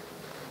that.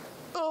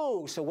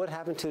 Oh, so what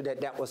happened to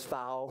that? That was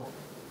foul.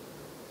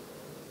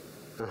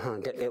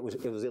 It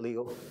was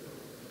illegal.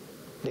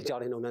 That y'all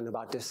didn't know nothing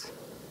about this.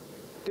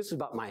 This is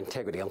about my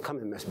integrity. I'm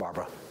coming, Ms.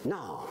 Barbara.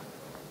 No,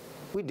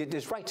 we did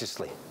this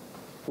righteously.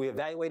 We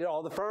evaluated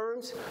all the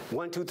firms,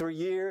 1, 2, 3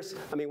 years.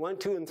 1,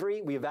 2, and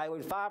 3. We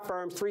evaluated 5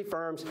 firms, 3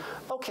 firms.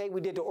 Okay,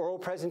 we did the oral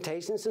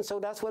presentations, and so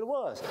that's what it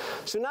was.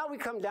 So now we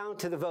come down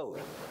to the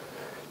vote.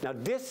 Now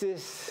this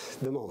is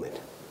the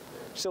moment.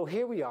 So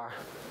here we are.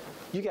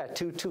 You got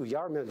 2-2.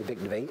 Y'all remember the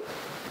big debate?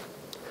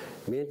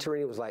 Me and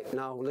Terenia was like,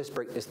 no, let's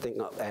break this thing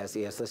up as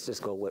is. Let's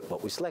just go with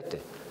what we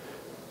selected.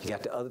 You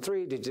got the other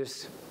 3,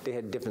 they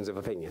had difference of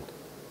opinion.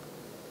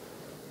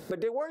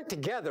 But they weren't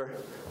together.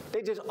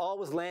 They just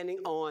always landing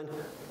on,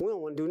 we don't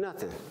want to do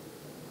nothing.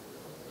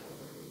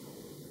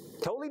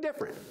 Totally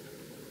different.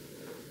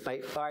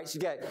 Like, all right, so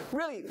you got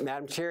really,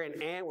 Madam Chair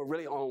and Ann were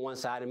really on one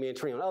side and me and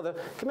Terenia on the other.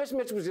 Commissioner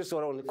Mitchell was just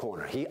sort of on the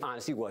corner. He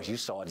honestly was. You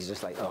saw it. He's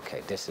just like,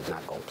 okay, this is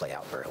not going to play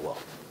out very well.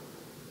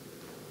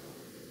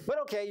 But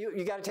okay,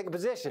 you got to take a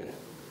position.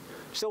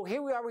 So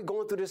here we are, we're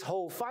going through this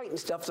whole fight and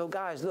stuff. So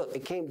guys, look,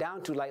 it came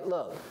down to like,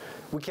 look,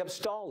 we kept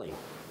stalling.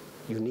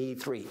 You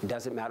need 3. It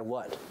doesn't matter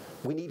what.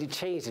 We need to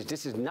change this.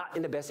 This is not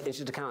in the best interest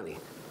of the county.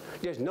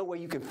 There's no way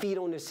you can feed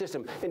on this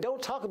system. And don't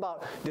talk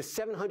about the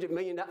 $700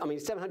 million,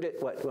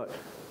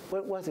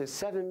 what was it,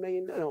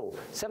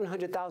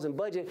 700,000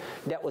 budget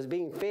that was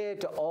being fed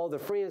to all the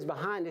friends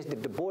behind this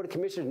that the Board of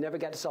Commissioners never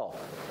got to solve,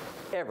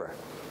 ever.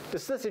 The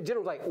Solicitor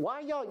General was like, why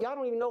y'all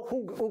don't even know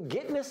who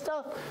getting this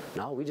stuff?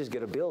 No, we just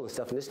get a bill and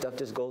stuff, and this stuff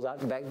just goes out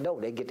the back door.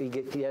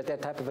 He has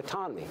that type of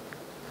autonomy.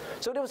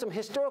 So there was some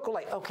historical,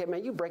 like, okay,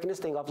 man, you breaking this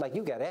thing off like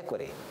you got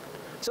equity.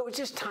 So it's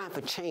just time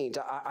for change.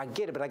 I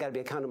get it, but I got to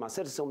be accountable to my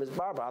citizens. So Ms.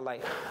 Barbara, I'm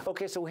like,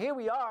 okay, so here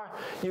we are.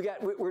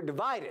 We're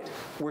divided.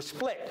 We're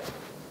split.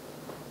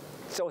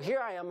 So here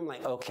I am. I'm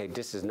like, okay,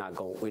 we're not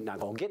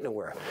going to get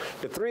nowhere.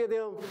 The 3 of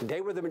them, they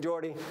were the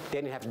majority.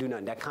 They didn't have to do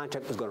nothing. That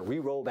contract was going to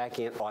re-roll back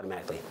in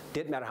automatically.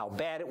 Didn't matter how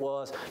bad it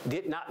was.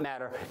 Did not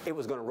matter. It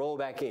was going to roll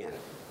back in.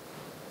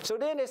 So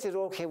then they said,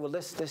 okay, well,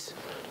 let's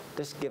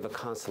give a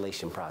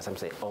consolation prize. I'm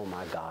saying, oh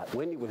my God,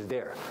 Wendy was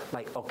there.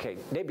 Like, okay,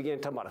 they began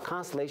talking about a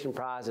consolation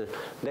prize and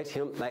let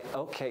him, like,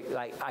 okay,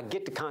 like, I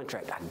get the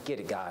contract. I get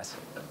it, guys.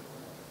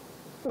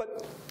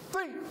 But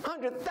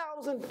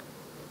 $300,000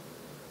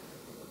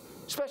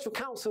 special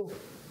counsel.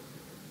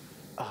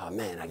 Oh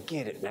man, I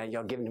get it. Now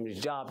y'all giving him the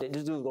job. This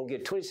dude's gonna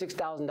get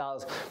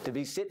 $26,000 to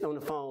be sitting on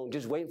the phone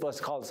just waiting for us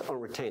to call us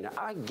on retainer.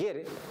 I get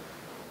it.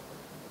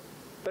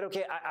 But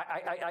okay,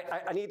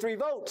 I need 3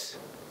 votes.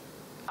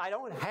 I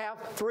don't have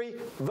 3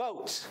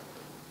 votes.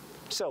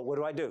 So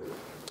what do?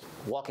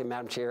 walk in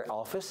Madam Chair's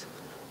office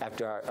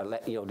after our,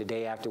 the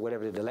day after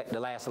whatever, the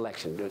last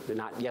election,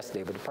 not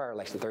yesterday, but the prior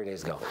election 30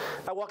 days ago.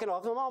 I walk in the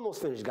office, I'm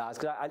almost finished, guys,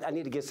 because I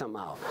need to get something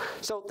out.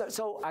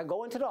 So I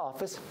go into the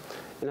office,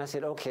 and I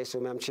said, okay, so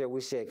Madam Chair, we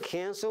said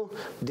cancel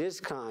this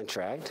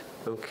contract.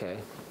 Okay,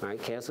 all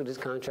right, cancel this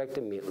contract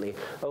immediately.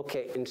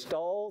 Okay,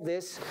 install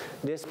this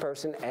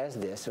person as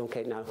this.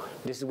 Okay, now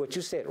this is what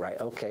you said, right?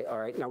 Okay, all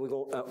right, now we're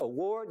going to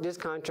award this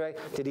contract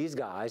to these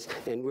guys,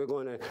 and we're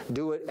going to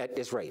do it at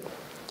this rate.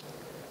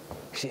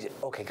 She said,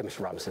 okay,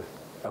 Commissioner Robinson.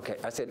 Okay,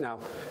 I said, now,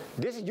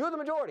 you're the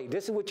majority.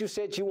 This is what you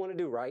said you want to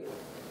do, right?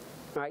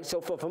 All right,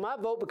 so for my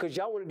vote, because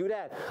y'all want to do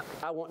that,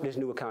 I want this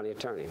new county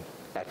attorney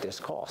at this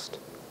cost.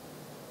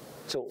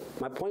 So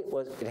my point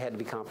was it had to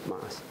be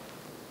compromised.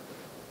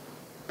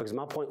 Because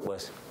my point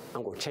was,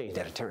 I'm going to change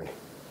that attorney.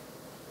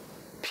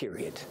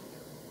 Period.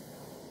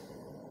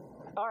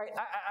 All right,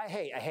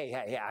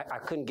 I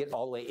couldn't get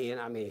all the way in.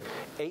 I mean,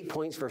 8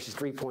 points versus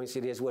 3 points,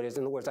 it is what it is.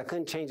 In other words, I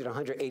couldn't change it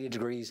 180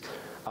 degrees.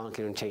 I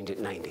couldn't change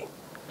it 90.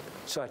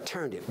 So I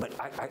turned it, but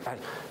I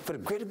for the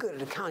greater good of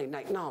the county,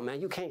 like, no, man,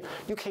 you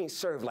can't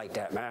serve like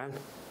that, man.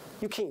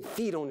 You can't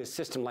feed on this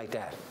system like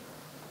that.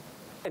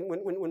 And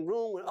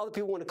when other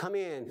people want to come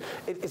in,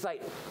 it's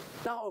like,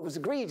 no, it was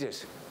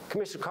egregious.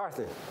 Commissioner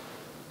Carthen,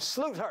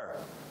 salute her.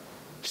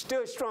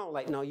 Stood strong,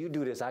 like, no, you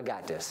do this, I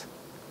got this.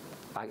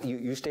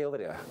 You stay over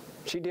there.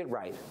 She did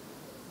right,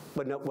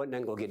 but wasn't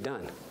nothing going to get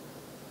done.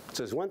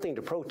 So it's one thing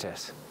to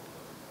protest.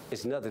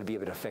 It's another to be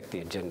able to affect the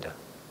agenda.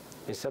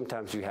 And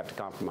sometimes you have to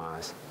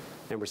compromise.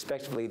 And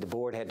respectfully, the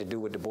board had to do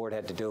what the board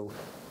had to do.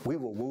 We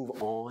will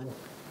move on.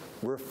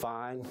 We're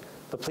fine.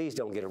 But please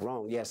don't get it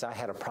wrong. Yes, I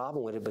had a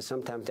problem with it, but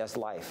sometimes that's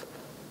life.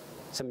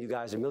 Some of you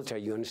guys are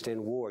military. You understand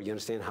war. You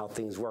understand how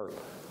things work.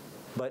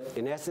 But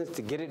in essence,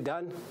 to get it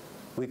done,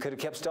 we could have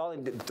kept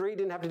stalling. The three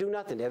didn't have to do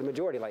nothing. They had a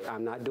majority. Like,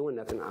 I'm not doing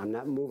nothing. I'm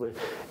not moving.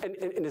 And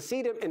to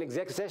see them in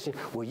executive session,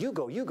 well, you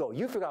go.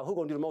 You figure out who's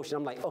going to do the motion.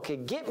 I'm like, okay,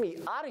 get me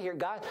out of here,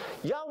 guys.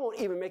 Y'all won't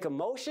even make a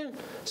motion.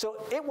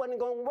 So it wasn't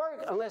going to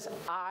work unless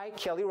I,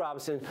 Kelly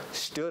Robinson,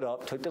 stood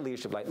up, took the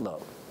leadership, like,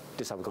 look,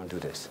 this is how we're going to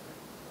do this.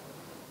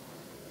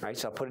 Right,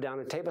 so I put it down on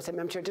the table. I said,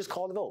 Madam Chair, just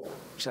call the vote.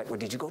 She's like, well,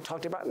 did you go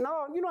talk to her about it?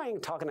 No, I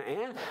ain't talking to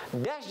Ann.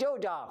 That's your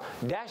job.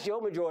 That's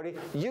your majority.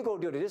 You go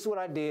do it. This is what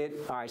I did.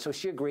 All right, so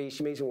she agreed.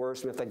 She made some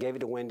wordsmith. I gave it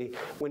to Wendy.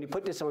 Wendy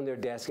put this on their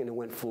desk, and it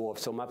went forward.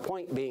 So my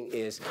point being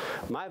is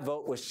my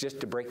vote was just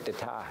to break the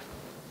tie.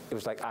 It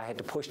was like I had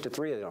to push the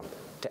three of them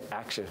to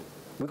action.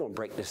 We're going to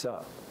break this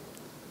up.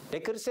 They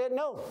could have said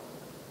no.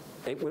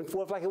 It went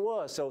forth like it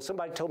was. So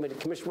somebody told me,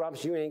 Commissioner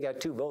Robinson, you ain't got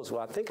 2 votes.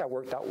 Well, I think I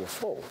worked out with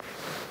 4.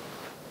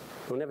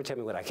 Don't never tell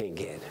me what I can't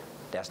get.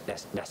 That's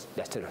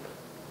to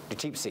the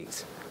cheap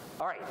seats.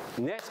 All right,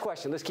 next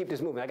question. Let's keep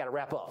this moving. I got to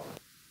wrap up.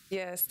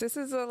 Yes, this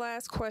is the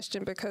last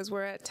question because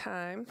we're at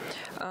time.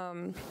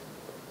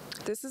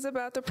 This is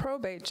about the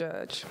probate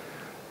judge.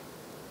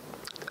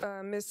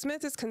 Ms.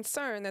 Smith is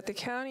concerned that the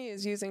county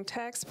is using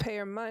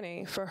taxpayer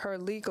money for her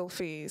legal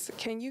fees.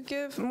 Can you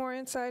give more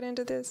insight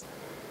into this?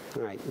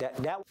 All right, that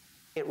I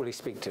can't really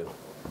speak to.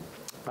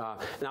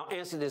 And I'll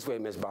answer this way,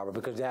 Ms. Barber,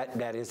 because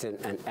that is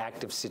an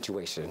active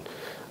situation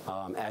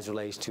as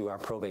relates to our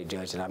probate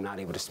judge, and I'm not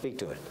able to speak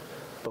to it.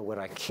 But what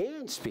I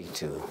can speak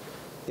to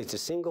is a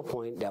single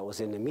point that was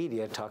in the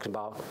media talking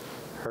about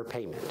her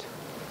payment.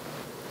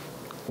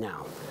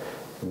 Now,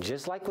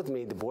 just like with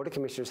me, the Board of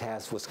Commissioners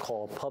has what's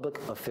called public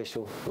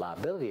official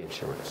liability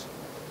insurance.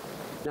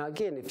 Now,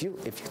 again, if you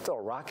throw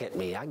a rock at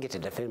me, I get to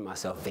defend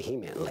myself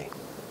vehemently.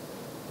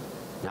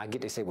 Now, I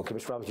get to say, well,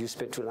 Commissioner Robbins, you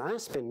spent too long. I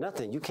didn't spend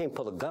nothing. You can't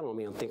pull a gun on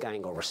me and think I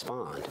ain't going to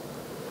respond.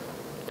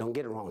 Don't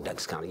get it wrong,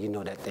 Douglas County. You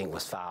know that thing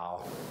was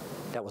foul.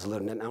 That was a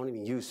little, I don't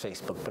even use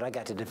Facebook, but I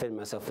got to defend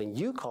myself, and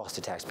you cost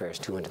the taxpayers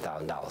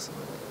 $200,000.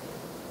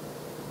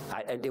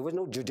 There was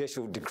no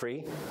judicial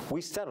decree.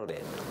 We settled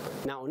it.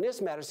 Now, in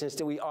this matter,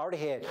 since we already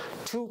had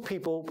 2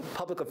 people,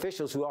 public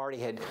officials, who already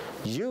had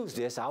used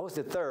this, I was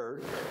the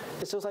 3rd.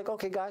 And so it's like,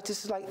 okay, guys,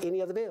 this is like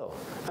any other bill.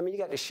 I mean, you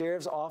got the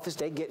sheriff's office.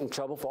 They get in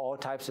trouble for all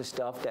types of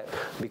stuff that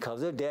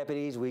because of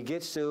deputies, we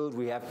get sued.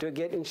 We have to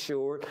get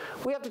insured.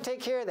 We have to take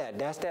care of that.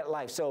 That's that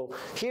life. So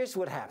here's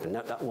what happened.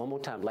 Now, one more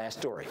time, last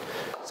story.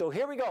 So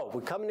here we go.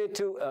 We're coming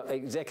into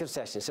executive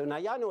session. So now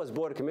y'all know as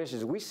Board of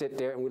Commissioners, we sit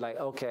there and we're like,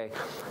 okay,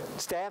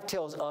 staff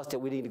tells us that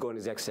we need to go into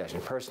executive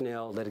session,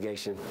 personnel,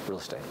 litigation, real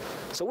estate.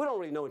 So we don't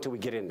really know until we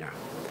get in there.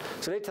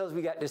 So they tell us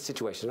we got this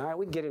situation. All right,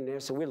 we get in there,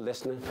 so we're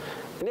listening.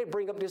 And they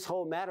bring up this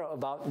whole matter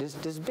about this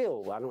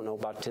bill. I don't know,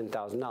 about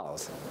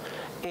 $10,000.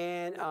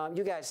 And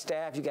you got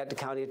staff, you got the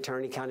county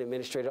attorney, county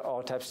administrator,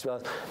 all types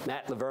of stuff,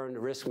 Matt Laverne, the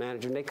risk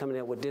manager, and they come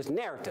in with this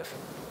narrative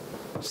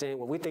saying,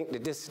 well, we think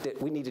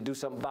that we need to do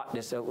something about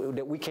this, that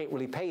we can't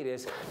really pay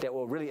this, that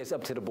well, really it's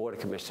up to the Board of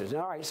Commissioners.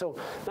 And all right, so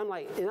I'm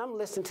like, and I'm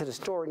listening to the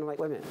story, and I'm like,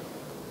 wait a minute.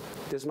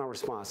 This is my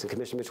response, and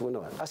Commissioner Mitchell will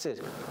know it. I said,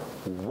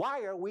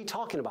 why are we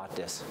talking about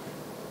this?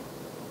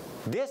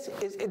 This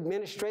is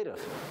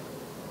administrative.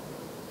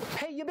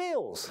 Pay your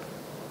bills.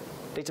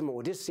 They told me,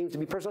 well, this seems to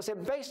be personal. I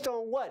said, based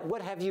on what?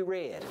 What have you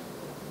read?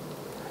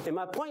 And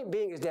my point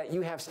being is that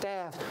you have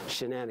staff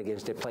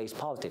shenanigans that plays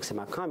politics. And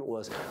my comment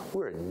was,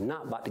 we're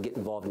not about to get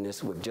involved in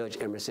this with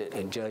Judge Emerson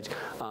and Judge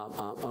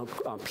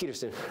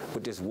Peterson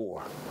with this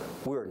war.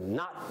 We're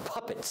not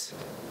puppets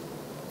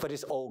for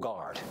this old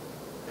guard.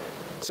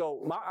 So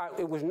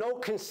it was no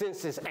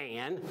consensus,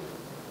 Ann,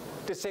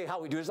 to say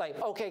how we do it. It's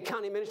like, okay,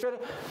 county administrator,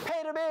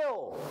 pay the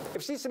bill.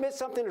 If she submits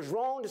something that's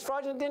wrong, that's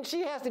fraudulent, then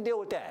she has to deal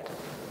with that.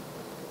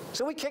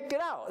 So we kicked it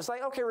out. It's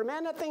like, okay,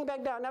 remand that thing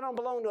back down. That don't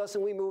belong to us,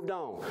 and we moved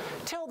on.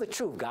 Tell the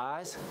truth,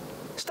 guys.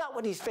 Stop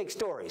with these fake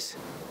stories.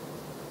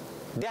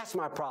 That's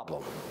my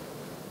problem.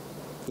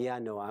 Yeah, I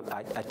know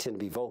I tend to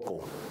be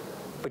vocal,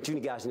 but you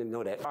guys need to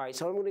know that. All right,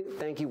 so I'm going to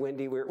thank you,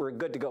 Wendy. We're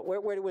good to go.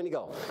 Where did Wendy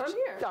go? I'm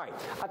here. All right,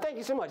 I thank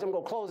you so much. I'm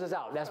going to close this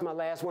out. That's my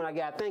last one I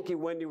got. Thank you,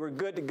 Wendy. We're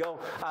good to go.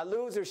 I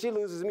lose her. She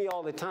loses me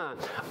all the time.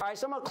 All right,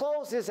 so I'm going to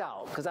close this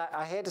out because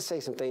I had to say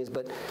some things.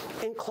 But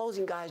in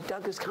closing, guys,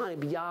 Douglas County,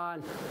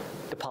 beyond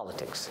the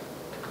politics,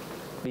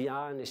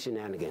 beyond the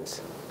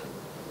shenanigans,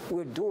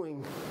 we're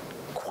doing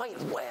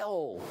quite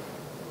well.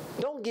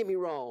 Don't get me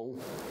wrong.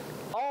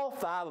 All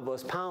 5 of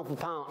us, pound for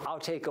pound, I'll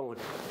take on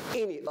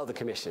any other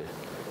commissioner.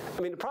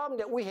 I mean, the problem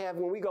that we have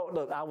when we go,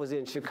 look, I was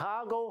in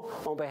Chicago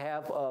on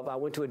behalf of, I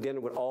went to a dinner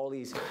with all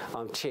these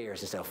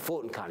chairs and stuff,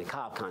 Fulton County,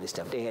 Cobb County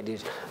stuff. They had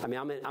this, I mean,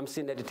 I'm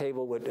sitting at the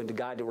table with the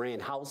guy that ran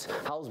House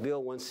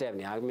Bill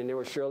 170. I mean, there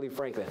was Shirley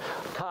Franklin,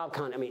 Cobb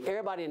County. I mean,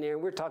 everybody in there,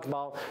 and we're talking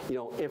about, you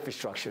know,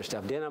 infrastructure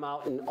stuff. Then I'm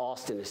out in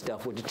Austin and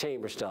stuff with the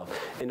chamber stuff,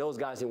 and those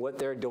guys and what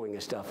they're doing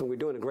and stuff. And we're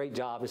doing a great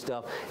job and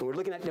stuff. And we're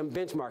looking at them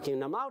benchmarking.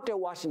 And I'm out there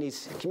watching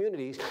these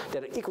communities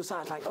that are equal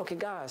size, like, okay,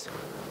 guys,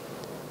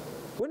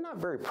 we're not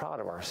very proud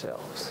of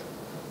ourselves.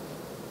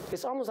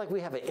 It's almost like we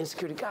have an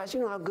insecurity. Guys,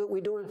 you know how good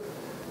we're doing?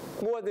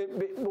 More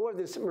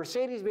than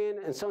Mercedes-Benz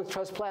and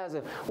SunTrust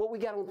Plaza, what we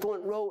got on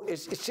Thornton Road,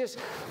 it's just,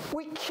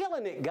 we're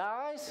killing it,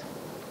 guys.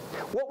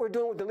 What we're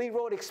doing with the Lee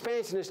Road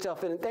expansion and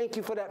stuff, and thank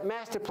you for that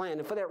master plan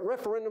and for that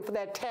referendum for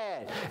that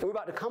TAD. And we're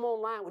about to come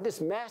online with this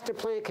master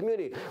plan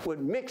community with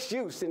mixed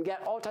use and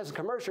got all types of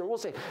commercial. And we'll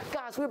say,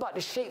 guys, we're about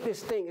to shape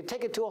this thing and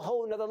take it to a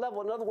whole nother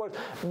level. In other words,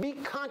 be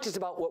conscious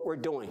about what we're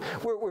doing.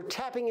 We're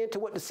tapping into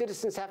what the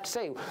citizens have to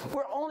say.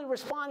 We're only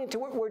responding to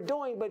what we're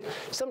doing, but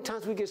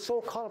sometimes we get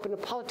so caught up in the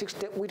politics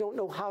that we don't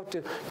know how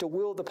to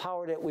wield the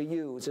power that we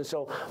use. And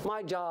so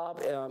my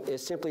job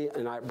is simply,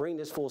 and I bring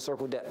this full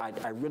circle, that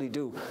I really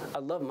do. I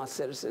love my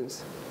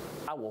citizens.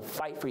 I will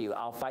fight for you.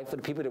 I'll fight for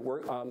the people that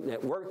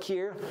work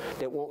here,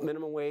 that want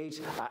minimum wage.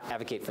 I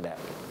advocate for that.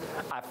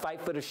 I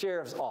fight for the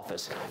sheriff's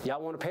office.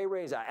 Y'all want a pay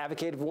raise? I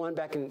advocated for one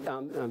back in,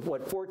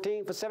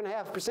 14 for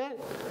 7.5%.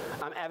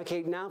 I'm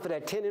advocating now for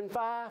that 10 and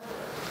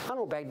 5. I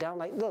don't back down.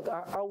 Like, look,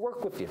 I'll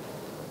work with you.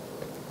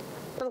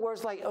 In other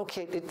words, like,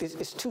 okay,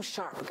 it's too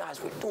sharp, but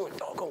guys, we're doing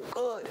doggone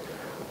good.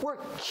 We're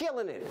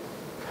killing it.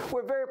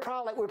 We're very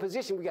proud, like we're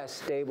positioned. We got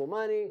stable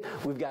money.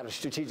 We've got a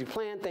strategic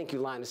plan. Thank you,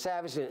 Lionel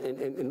Savage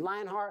and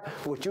Lionheart,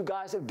 for what you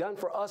guys have done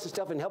for us and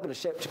stuff and helping to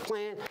shape the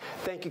plan.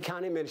 Thank you,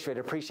 County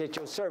Administrator. Appreciate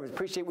your service.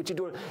 Appreciate what you're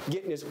doing,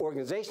 getting this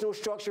organizational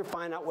structure,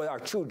 find out what our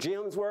true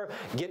gems were,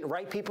 getting the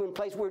right people in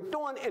place. We're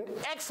doing an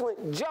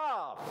excellent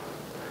job.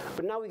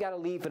 But now we got to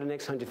lead for the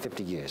next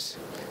 150 years.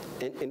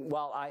 And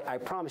while I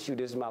promise you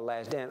this is my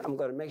last dance, I'm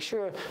going to make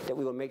sure that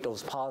we will make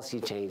those policy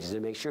changes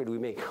and make sure that we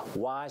make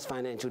wise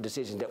financial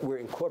decisions, that we're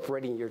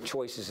incorporating your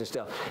choices and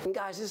stuff. And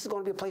guys, this is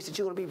going to be a place that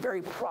you're going to be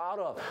very proud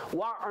of.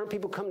 Why aren't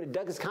people coming to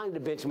Douglas County to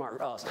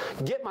benchmark us?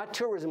 Get my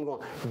tourism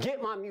going.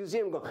 Get my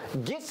museum going.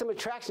 Get some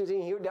attractions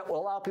in here that will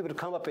allow people to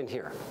come up in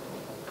here.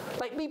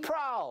 Like, be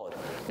proud.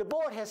 The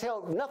board has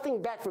held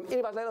nothing back from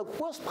anybody. Like, look,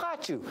 we'll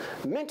spot you.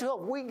 Mental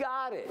health, we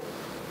got it.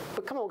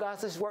 But come on,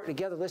 guys, let's work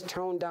together. Let's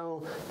tone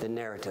down the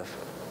narrative.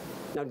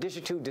 Now,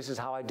 District 2, this is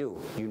how I do.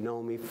 You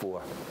know me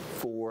for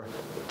 4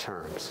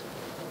 terms.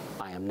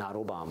 I am not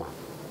Obama.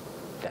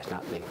 That's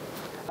not me.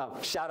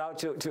 Shout out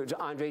to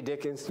Andre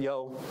Dickens.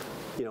 Yo,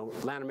 you know,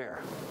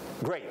 Lanamera.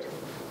 Great.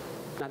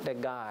 Not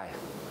that guy.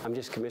 I'm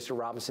just Commissioner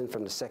Robinson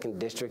from the 2nd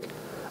District.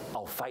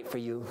 I'll fight for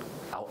you.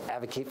 I'll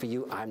advocate for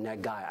you. I'm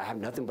that guy. I have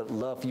nothing but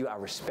love for you. I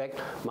respect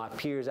my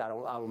peers. I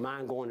don't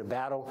mind going to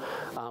battle.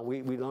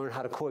 We learned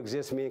how to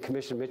coexist. Me and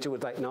Commissioner Mitchell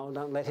was like, no,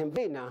 don't let him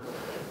be now.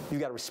 You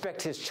got to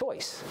respect his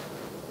choice.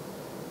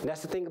 And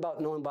that's the thing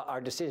about knowing about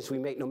our decisions we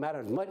make. No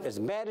matter as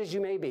mad as you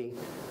may be,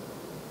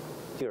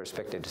 you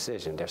respect their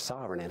decision. They're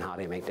sovereign in how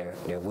they make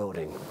their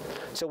wielding.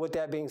 So with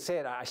that being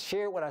said, I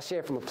share what I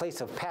share from a place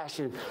of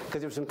passion,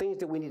 because there's some things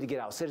that we need to get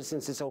out.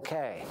 Citizens, it's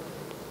okay.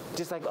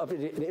 Just like up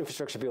in the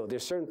infrastructure bill,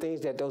 there's certain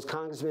things that those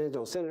congressmen,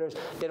 those senators,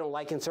 they don't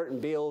like in certain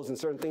bills, and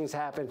certain things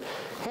happen.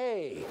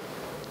 Hey,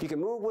 you can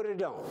move with it or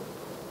don't.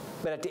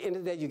 But at the end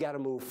of the day, you got to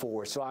move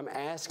forward. So I'm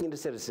asking the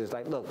citizens,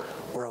 like, look,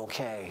 we're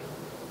okay.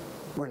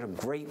 We're in a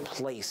great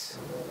place,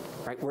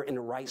 right? We're in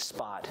the right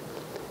spot.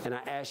 And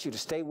I ask you to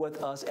stay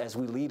with us as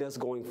we lead us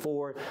going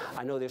forward.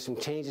 I know there's some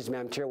changes.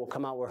 Madam Chair will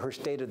come out with her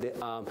state of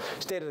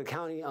the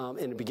county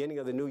in the beginning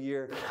of the new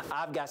year.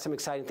 I've got some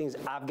exciting things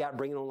I've got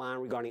bringing online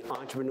regarding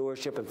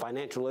entrepreneurship and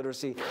financial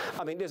literacy.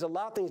 I mean, there's a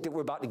lot of things that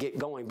we're about to get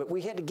going, but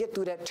we had to get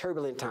through that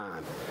turbulent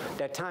time,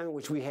 that time in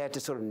which we had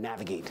to sort of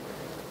navigate.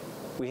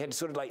 We had to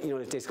sort of like, you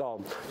know, they call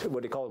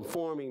what they call them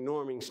forming,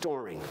 norming,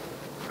 storming.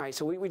 All right,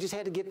 so we just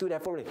had to get through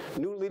that forming.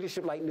 New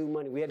leadership like new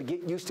money. We had to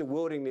get used to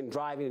wielding and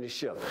driving the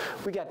ship.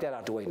 We got that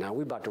out the way now.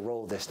 We're about to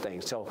roll this thing.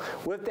 So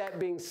with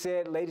that being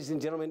said, ladies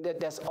and gentlemen,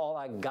 that's all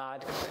I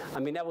got. I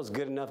mean, that was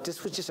good enough.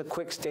 This was just a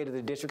quick state of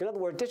the district. In other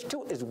words, District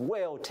 2 is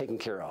well taken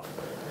care of.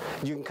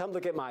 You can come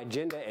look at my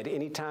agenda at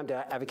any time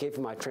to advocate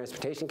for my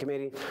transportation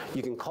committee.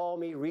 You can call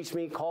me, reach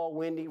me, call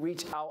Wendy,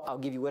 reach out. I'll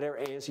give you whatever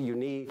answer you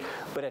need.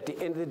 But at the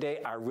end of the day,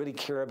 I really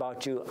care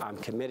about you. I'm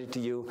committed to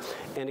you.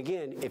 And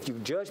again, if you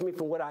judge me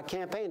from what I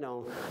campaigned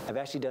on, I've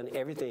actually done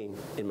everything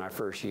in my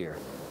first year.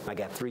 I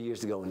got 3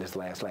 years to go in this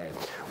last lab.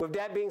 With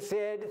that being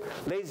said,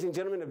 ladies and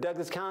gentlemen of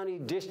Douglas County,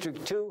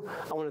 District 2,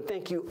 I want to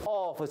thank you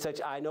all for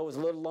such, I know it's a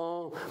little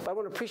long, but I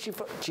want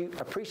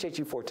to appreciate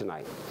you for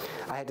tonight.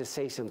 I had to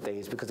say some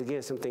things because,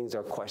 again, some things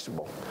are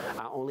questionable.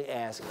 I only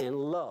ask in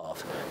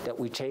love that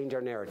we change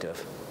our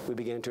narrative. We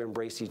begin to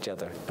embrace each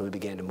other, and we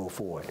begin to move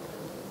forward.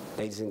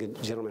 Ladies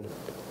and gentlemen,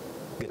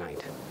 good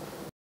night.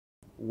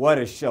 What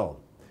a show.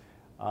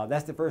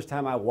 That's the first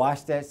time I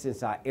watched that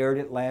since I aired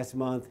it last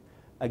month.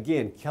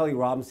 Again, Kelly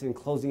Robinson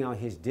closing out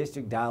his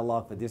district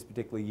dialogue for this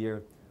particular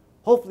year.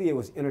 Hopefully it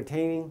was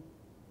entertaining,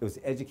 it was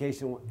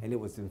educational, and it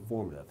was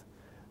informative.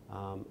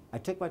 I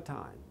took my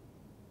time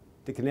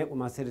to connect with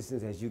my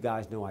citizens, as you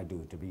guys know I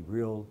do, to be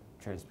real,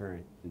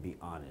 transparent, and be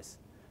honest.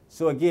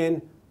 So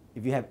again,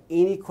 if you have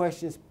any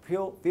questions,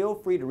 feel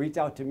free to reach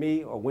out to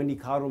me or Wendy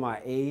Cottle,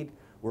 my aide.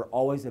 We're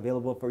always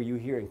available for you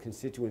here in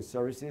Constituent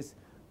Services.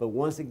 But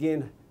once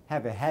again,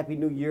 have a happy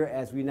new year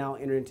as we now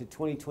enter into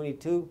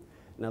 2022,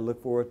 and I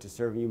look forward to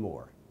serving you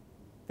more.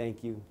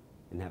 Thank you,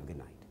 and have a good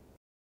night.